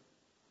Jesus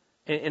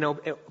and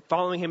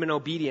following him in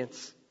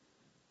obedience,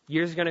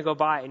 years are going to go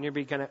by and you're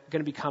going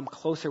to become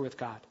closer with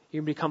God.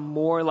 You're going to become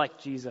more like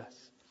Jesus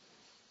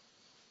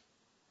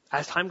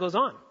as time goes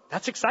on.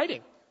 That's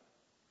exciting.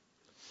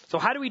 So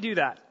how do we do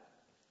that?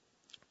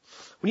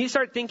 We need to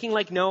start thinking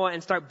like Noah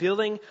and start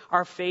building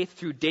our faith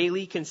through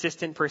daily,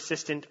 consistent,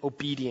 persistent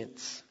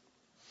obedience.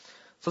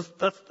 So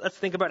let's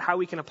think about how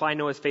we can apply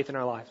Noah's faith in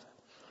our lives.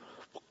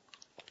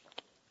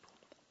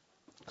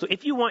 So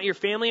if you want your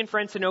family and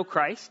friends to know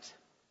Christ,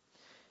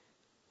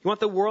 you want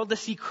the world to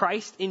see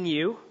Christ in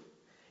you,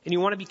 and you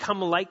want to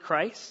become like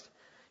Christ,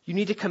 you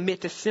need to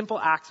commit to simple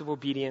acts of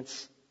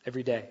obedience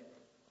every day.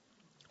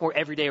 Or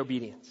everyday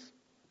obedience.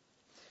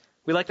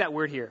 We like that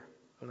word here.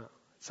 I don't know,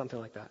 something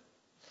like that.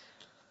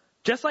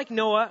 Just like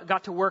Noah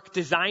got to work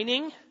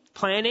designing,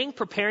 planning,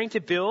 preparing to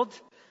build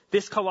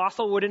this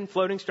colossal wooden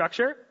floating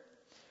structure,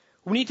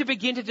 we need to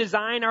begin to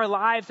design our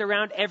lives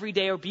around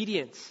everyday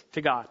obedience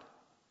to God.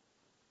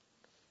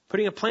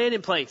 Putting a plan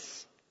in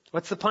place.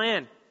 What's the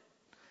plan?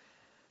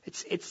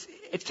 It's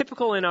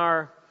typical in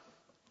our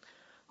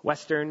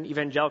Western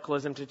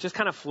evangelicalism to just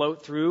kind of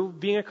float through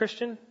being a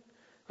Christian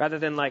rather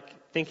than like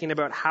thinking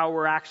about how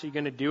we're actually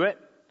going to do it.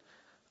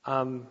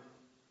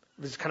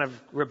 This is kind of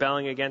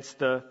rebelling against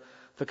the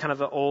kind of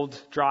the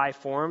old dry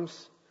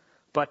forms.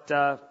 But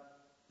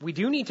we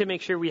do need to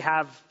make sure we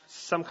have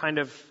some kind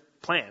of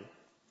plan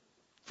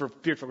for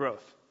spiritual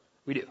growth.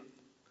 We do.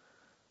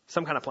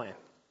 Some kind of plan.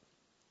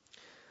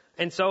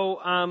 And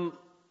so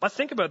let's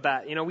think about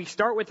that. We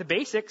start with the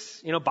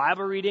basics,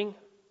 Bible reading,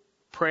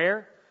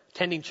 prayer,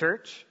 attending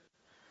church.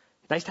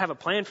 Nice to have a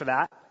plan for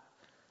that.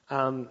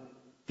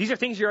 These are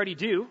things you already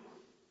do.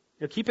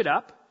 Keep it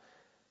up.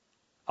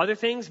 Other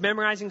things,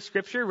 memorizing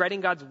scripture, writing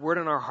God's word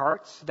on our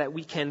hearts so that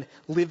we can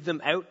live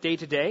them out day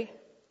to day.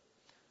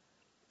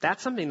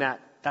 That's something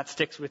that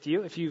sticks with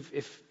you. If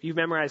you've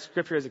memorized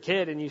scripture as a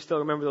kid and you still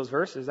remember those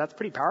verses, that's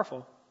pretty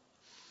powerful.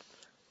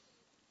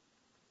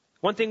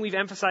 One thing we've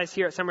emphasized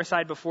here at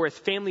Summerside before is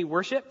family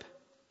worship.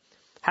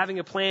 Having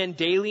a plan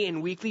daily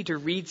and weekly to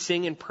read,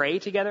 sing, and pray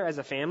together as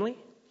a family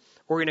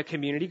or in a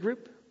community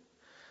group.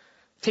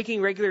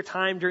 Taking regular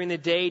time during the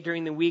day,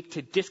 during the week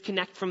to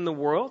disconnect from the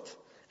world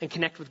and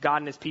connect with God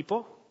and his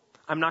people.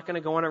 I'm not going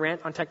to go on a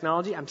rant on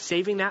technology. I'm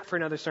saving that for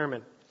another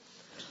sermon.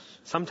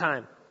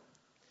 Sometime.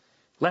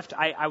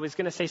 I was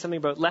going to say something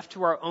about left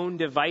to our own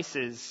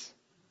devices.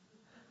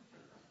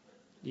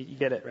 You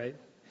get it, right?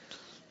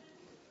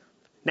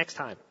 Next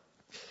time.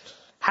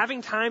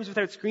 Having times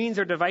without screens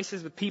or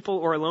devices with people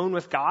or alone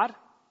with God.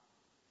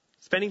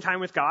 Spending time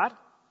with God.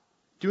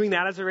 Doing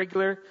that as a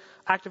regular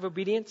act of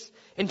obedience.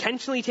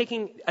 Intentionally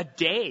taking a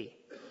day,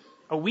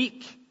 a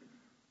week,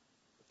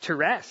 to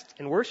rest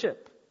and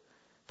worship.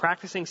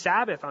 Practicing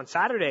Sabbath on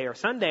Saturday or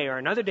Sunday or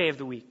another day of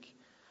the week.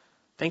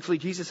 Thankfully,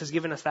 Jesus has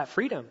given us that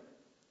freedom.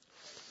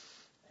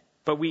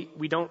 But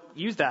we don't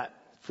use that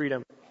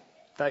freedom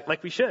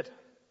like we should.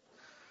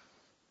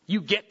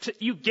 You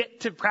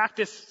get to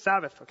practice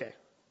Sabbath. Okay.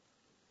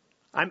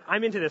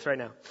 I'm into this right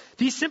now.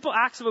 These simple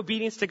acts of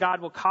obedience to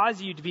God will cause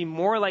you to be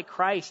more like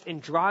Christ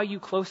and draw you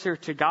closer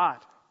to God.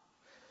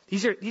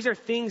 These are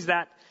things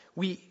that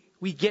we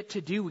get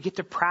to do, we get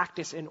to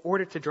practice in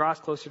order to draw us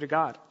closer to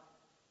God.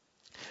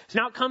 So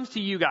now it comes to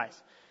you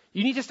guys.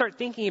 You need to start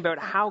thinking about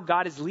how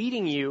God is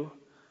leading you,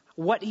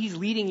 what he's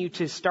leading you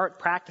to start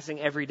practicing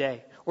every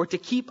day, or to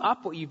keep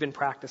up what you've been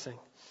practicing.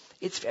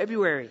 It's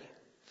February.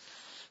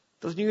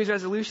 Those New Year's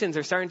resolutions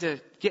are starting to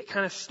get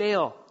kind of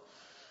stale.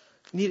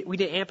 We need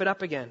to amp it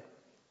up again.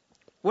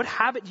 What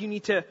habit do you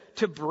need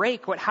to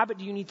break? What habit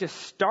do you need to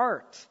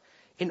start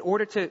in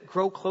order to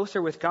grow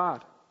closer with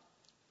God?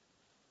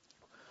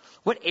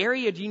 What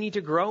area do you need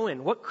to grow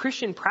in? What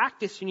Christian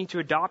practice do you need to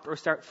adopt or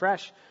start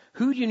fresh?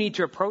 Who do you need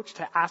to approach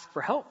to ask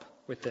for help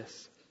with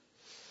this?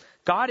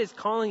 God is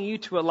calling you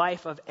to a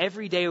life of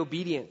everyday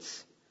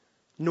obedience,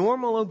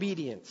 normal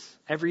obedience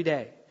every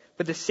day,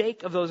 for the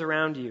sake of those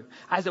around you,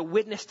 as a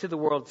witness to the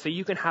world, so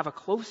you can have a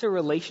closer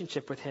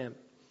relationship with him.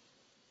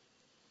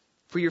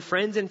 For your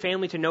friends and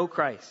family to know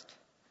Christ,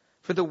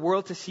 for the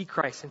world to see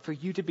Christ, and for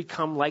you to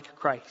become like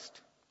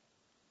Christ.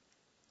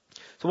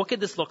 So what could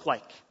this look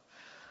like?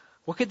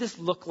 What could this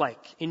look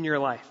like in your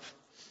life?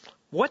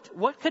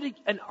 What could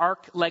an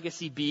ark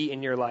legacy be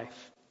in your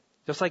life?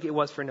 Just like it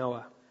was for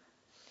Noah.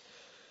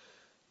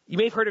 You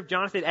may have heard of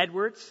Jonathan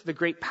Edwards, the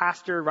great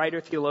pastor,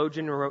 writer,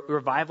 theologian,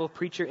 revival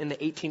preacher in the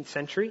 18th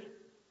century.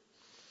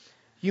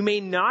 You may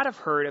not have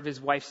heard of his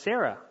wife,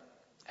 Sarah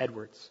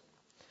Edwards,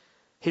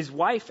 his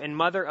wife and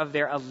mother of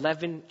their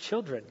 11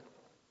 children.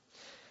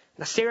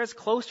 Now, Sarah's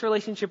close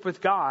relationship with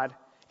God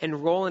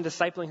and role in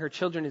discipling her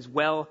children is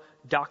well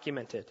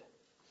documented.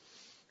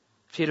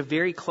 She had a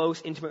very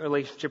close, intimate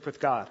relationship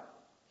with God.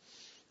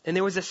 And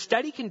there was a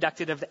study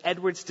conducted of the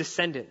Edwards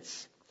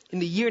descendants in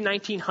the year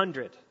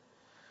 1900.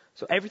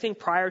 So everything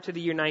prior to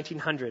the year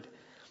 1900,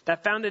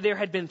 that found that there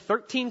had been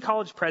 13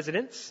 college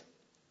presidents,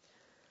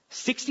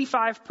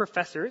 65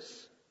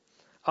 professors,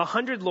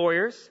 100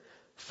 lawyers,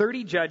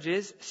 30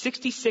 judges,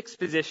 66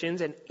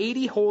 physicians, and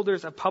 80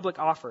 holders of public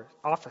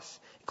office,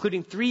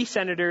 including 3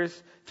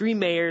 senators, 3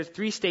 mayors,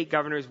 3 state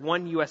governors,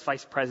 1 U.S.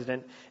 vice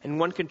president, and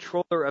 1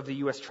 controller of the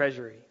U.S.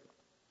 Treasury.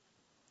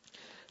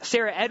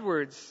 Sarah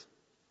Edwards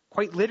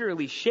quite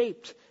literally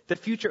shaped the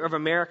future of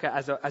America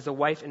as a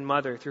wife and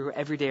mother through her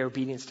everyday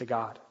obedience to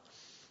God,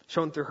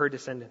 shown through her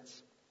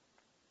descendants.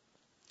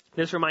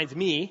 This reminds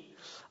me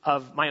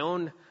of my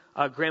own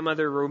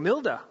grandmother,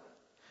 Romilda,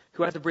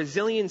 who, as a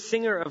Brazilian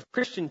singer of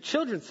Christian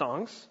children's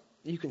songs,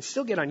 you can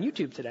still get on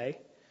YouTube today,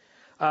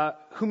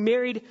 who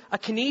married a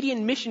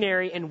Canadian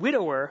missionary and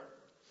widower,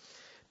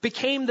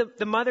 became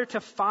the mother to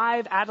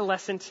 5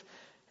 adolescent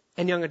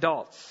and young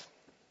adults.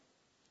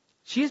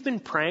 She has been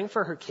praying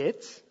for her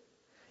kids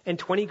and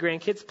 20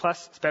 grandkids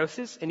plus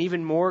spouses and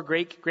even more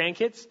great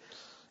grandkids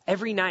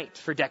every night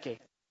for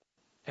decades.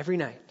 Every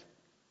night.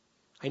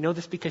 I know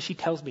this because she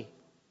tells me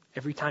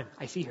every time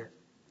I see her.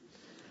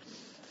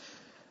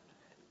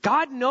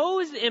 God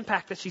knows the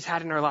impact that she's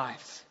had in our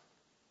lives.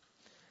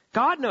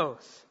 God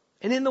knows.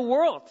 And in the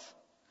world.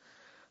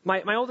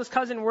 My oldest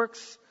cousin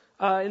works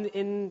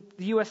in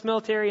the U.S.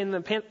 military in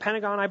the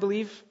Pentagon, I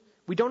believe.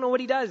 We don't know what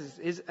he does.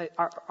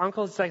 Our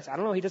uncle is like, I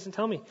don't know, he doesn't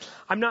tell me.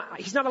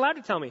 He's not allowed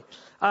to tell me.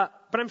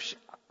 But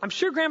I'm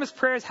sure Grandma's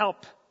prayers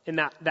help in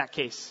that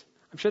case.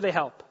 I'm sure they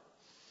help.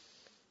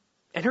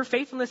 And her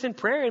faithfulness in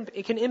prayer,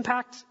 it can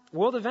impact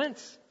world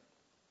events.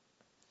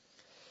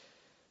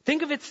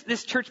 Think of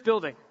this church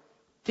building.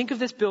 Think of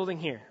this building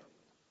here.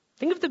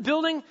 Think of the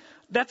building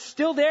that's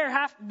still there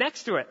half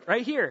next to it,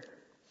 right here.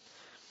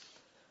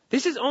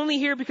 This is only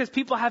here because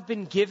people have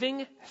been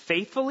giving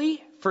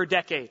faithfully for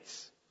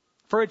decades,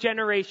 for a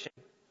generation.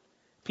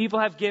 People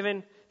have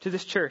given to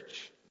this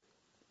church.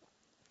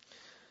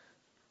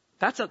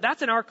 That's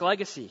an Ark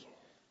legacy.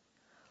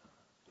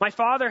 My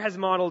father has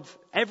modeled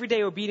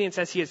everyday obedience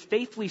as he has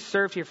faithfully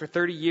served here for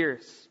 30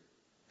 years.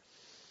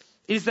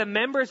 It is the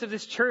members of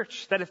this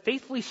church that have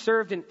faithfully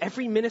served in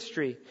every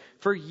ministry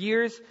for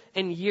years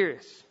and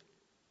years.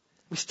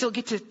 We still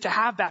get to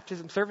have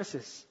baptism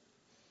services.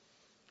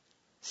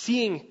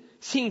 Seeing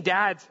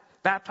dads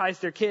baptize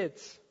their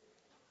kids.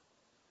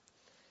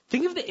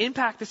 Think of the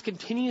impact this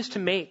continues to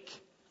make.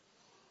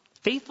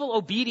 Faithful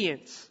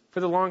obedience for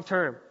the long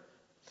term.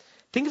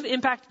 Think of the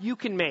impact you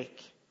can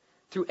make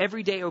through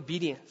everyday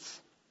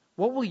obedience.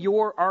 What will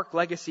your Ark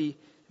legacy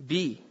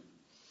be?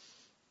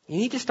 You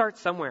need to start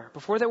somewhere.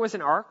 Before there was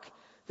an ark,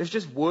 there's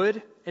just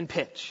wood and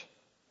pitch.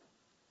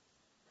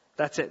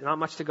 That's it. Not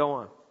much to go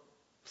on.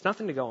 There's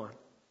nothing to go on.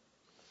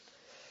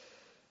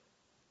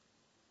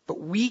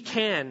 But we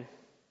can,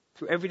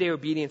 through everyday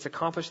obedience,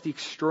 accomplish the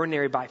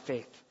extraordinary by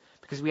faith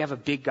because we have a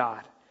big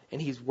God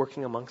and He's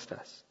working amongst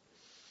us.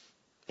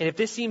 And if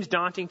this seems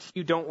daunting to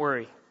you, don't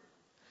worry.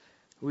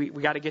 We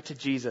got to get to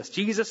Jesus.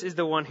 Jesus is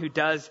the one who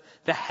does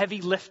the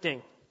heavy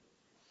lifting.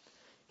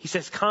 He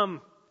says, "Come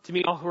to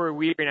me, all who are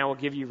weary, and I will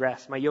give you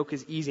rest. My yoke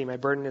is easy, my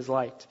burden is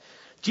light."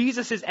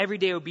 Jesus'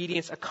 everyday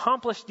obedience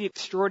accomplished the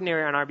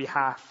extraordinary on our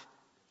behalf.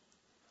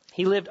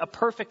 He lived a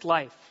perfect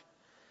life,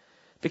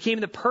 became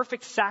the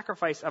perfect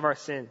sacrifice of our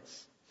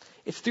sins.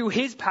 It's through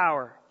His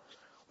power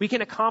we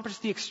can accomplish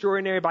the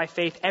extraordinary by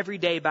faith every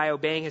day by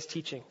obeying His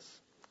teachings.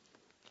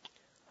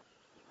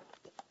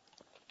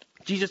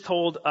 Jesus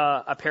told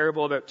a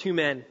parable about 2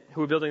 men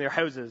who were building their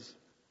houses.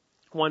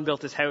 One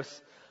built his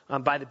house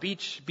by the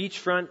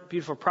beachfront,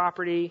 beautiful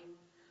property,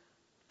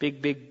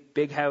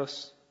 big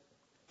house.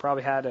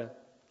 Probably had a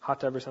hot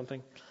tub or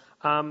something.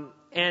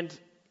 And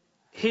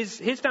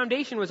his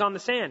foundation was on the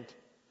sand.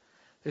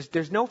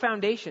 There's no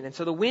foundation. And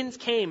so the winds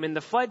came and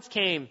the floods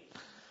came.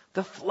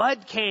 The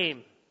flood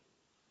came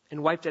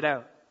and wiped it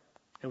out.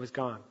 It was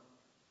gone.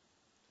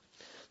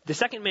 The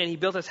second man, he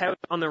built his house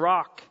on the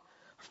rock,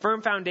 a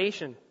firm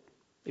foundation.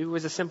 It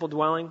was a simple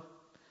dwelling,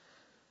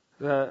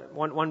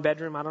 one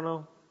bedroom, I don't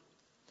know.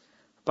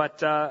 But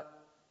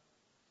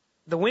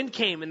the wind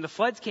came and the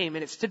floods came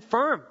and it stood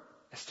firm.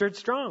 It stood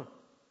strong.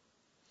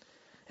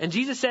 And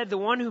Jesus said, the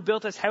one who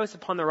built his house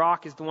upon the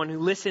rock is the one who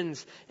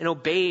listens and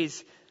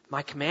obeys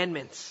my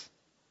commandments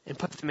and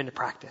puts them into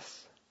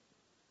practice.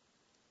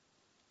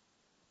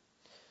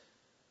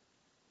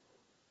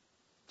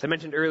 As I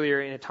mentioned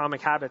earlier in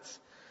Atomic Habits,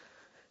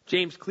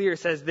 James Clear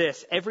says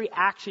this: every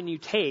action you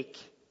take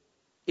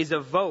is a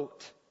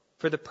vote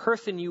for the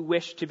person you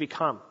wish to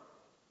become.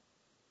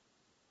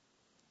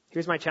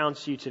 Here's my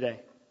challenge to you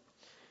today.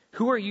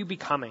 Who are you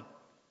becoming?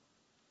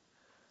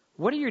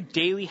 What are your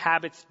daily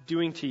habits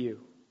doing to you?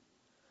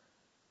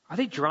 Are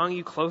they drawing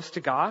you close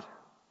to God?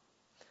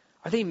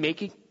 Are they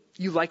making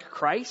you like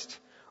Christ?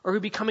 Or are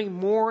you becoming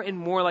more and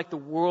more like the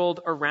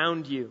world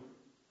around you?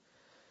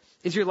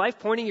 Is your life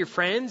pointing your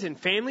friends and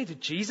family to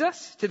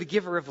Jesus, to the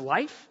giver of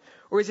life?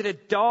 Or is it a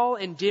dull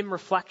and dim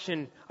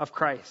reflection of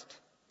Christ?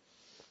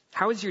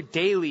 How is your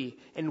daily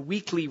and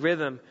weekly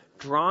rhythm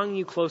drawing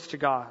you close to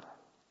God?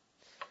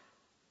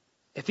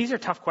 If these are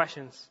tough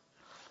questions,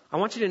 I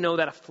want you to know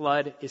that a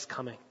flood is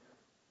coming.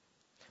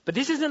 But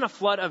this isn't a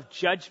flood of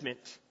judgment.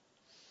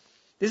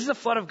 This is a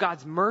flood of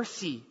God's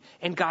mercy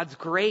and God's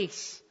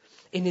grace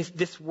in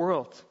this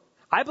world.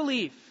 I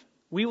believe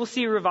we will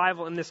see a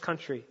revival in this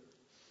country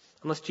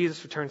unless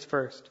Jesus returns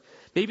first.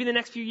 Maybe in the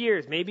next few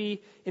years,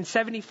 maybe in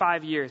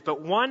 75 years,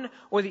 but one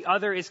or the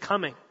other is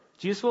coming.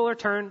 Jesus will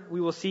return.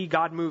 We will see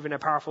God move in a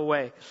powerful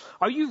way.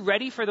 Are you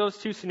ready for those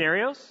two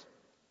scenarios?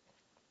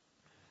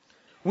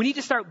 We need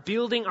to start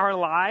building our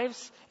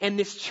lives and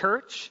this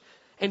church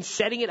and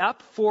setting it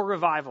up for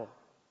revival.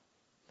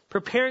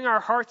 Preparing our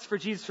hearts for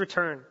Jesus'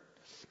 return.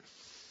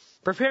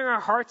 Preparing our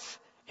hearts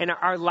and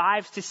our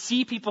lives to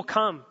see people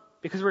come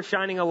because we're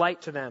shining a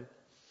light to them.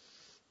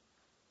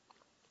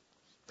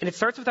 And it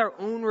starts with our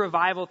own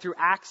revival through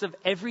acts of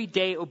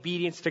everyday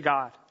obedience to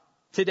God.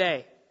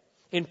 Today,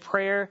 in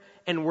prayer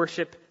and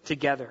worship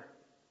together.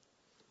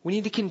 We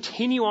need to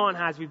continue on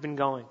as we've been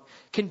going.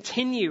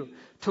 Continue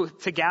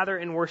to gather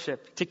and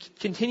worship. To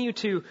continue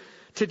to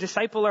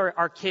disciple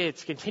our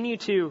kids. Continue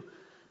to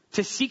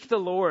seek the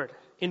Lord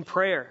in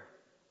prayer.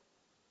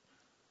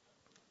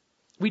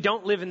 We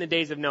don't live in the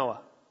days of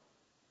Noah.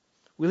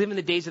 We live in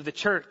the days of the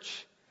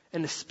church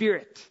and the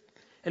Spirit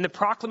and the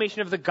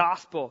proclamation of the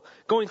gospel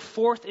going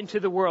forth into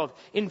the world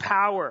in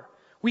power.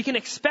 We can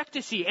expect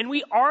to see, and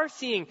we are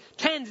seeing,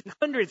 tens and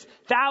hundreds,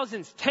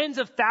 thousands, tens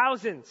of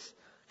thousands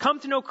come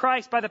to know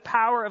Christ by the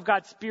power of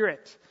God's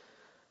Spirit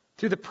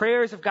through the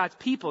prayers of God's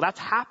people. That's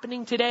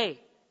happening today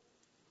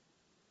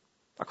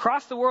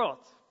across the world.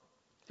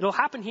 It'll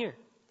happen here.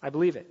 I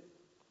believe it.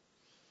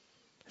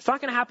 It's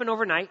not going to happen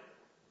overnight,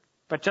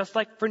 but just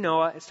like for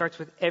Noah, it starts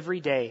with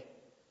everyday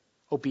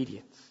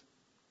obedience.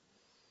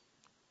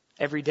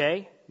 Every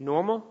day,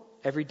 normal,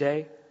 every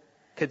day,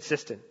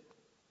 consistent.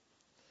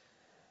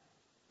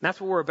 And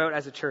that's what we're about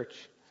as a church.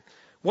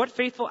 What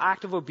faithful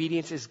act of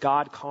obedience is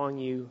God calling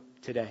you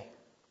today?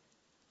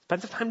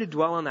 Spend some time to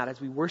dwell on that as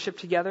we worship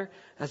together,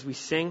 as we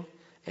sing,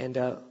 and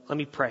let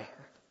me pray.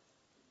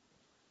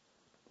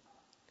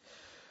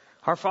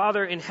 Our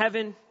Father in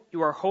heaven,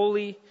 you are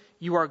holy,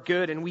 you are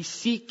good, and we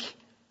seek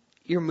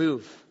your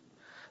move,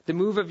 the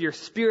move of your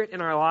Spirit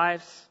in our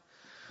lives.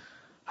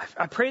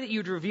 I pray that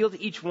you'd reveal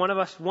to each one of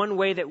us one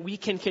way that we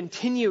can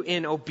continue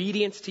in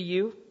obedience to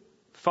you,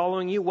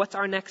 following you. What's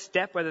our next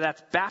step? Whether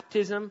that's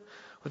baptism,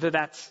 whether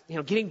that's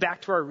getting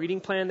back to our reading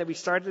plan that we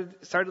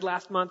started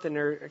last month and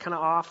are kind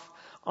of off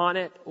on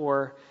it,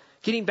 or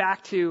getting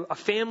back to a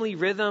family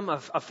rhythm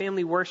of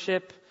family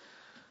worship,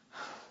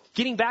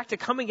 getting back to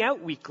coming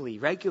out weekly,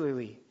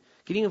 regularly,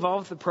 getting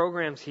involved with the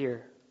programs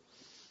here,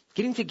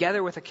 getting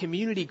together with a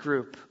community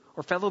group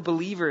or fellow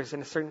believers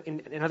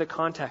in other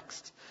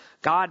contexts.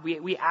 God,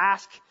 we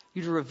ask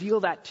you to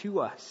reveal that to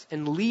us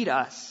and lead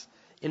us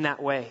in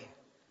that way.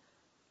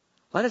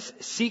 Let us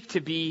seek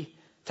to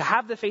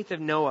have the faith of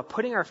Noah,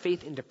 putting our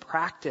faith into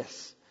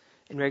practice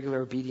in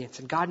regular obedience.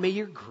 And God, may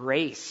your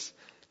grace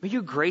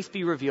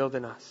be revealed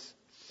in us.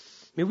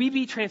 May we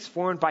be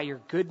transformed by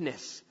your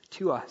goodness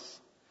to us.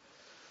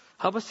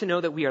 Help us to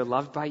know that we are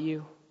loved by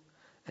you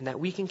and that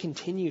we can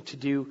continue to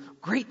do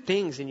great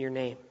things in your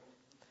name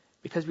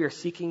because we are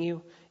seeking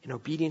you in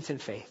obedience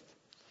and faith.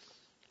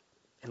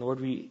 And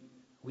Lord, we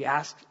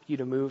ask you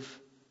to move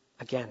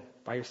again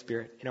by your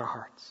Spirit in our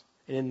hearts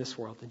and in this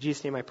world. In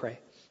Jesus' name I pray.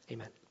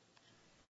 Amen.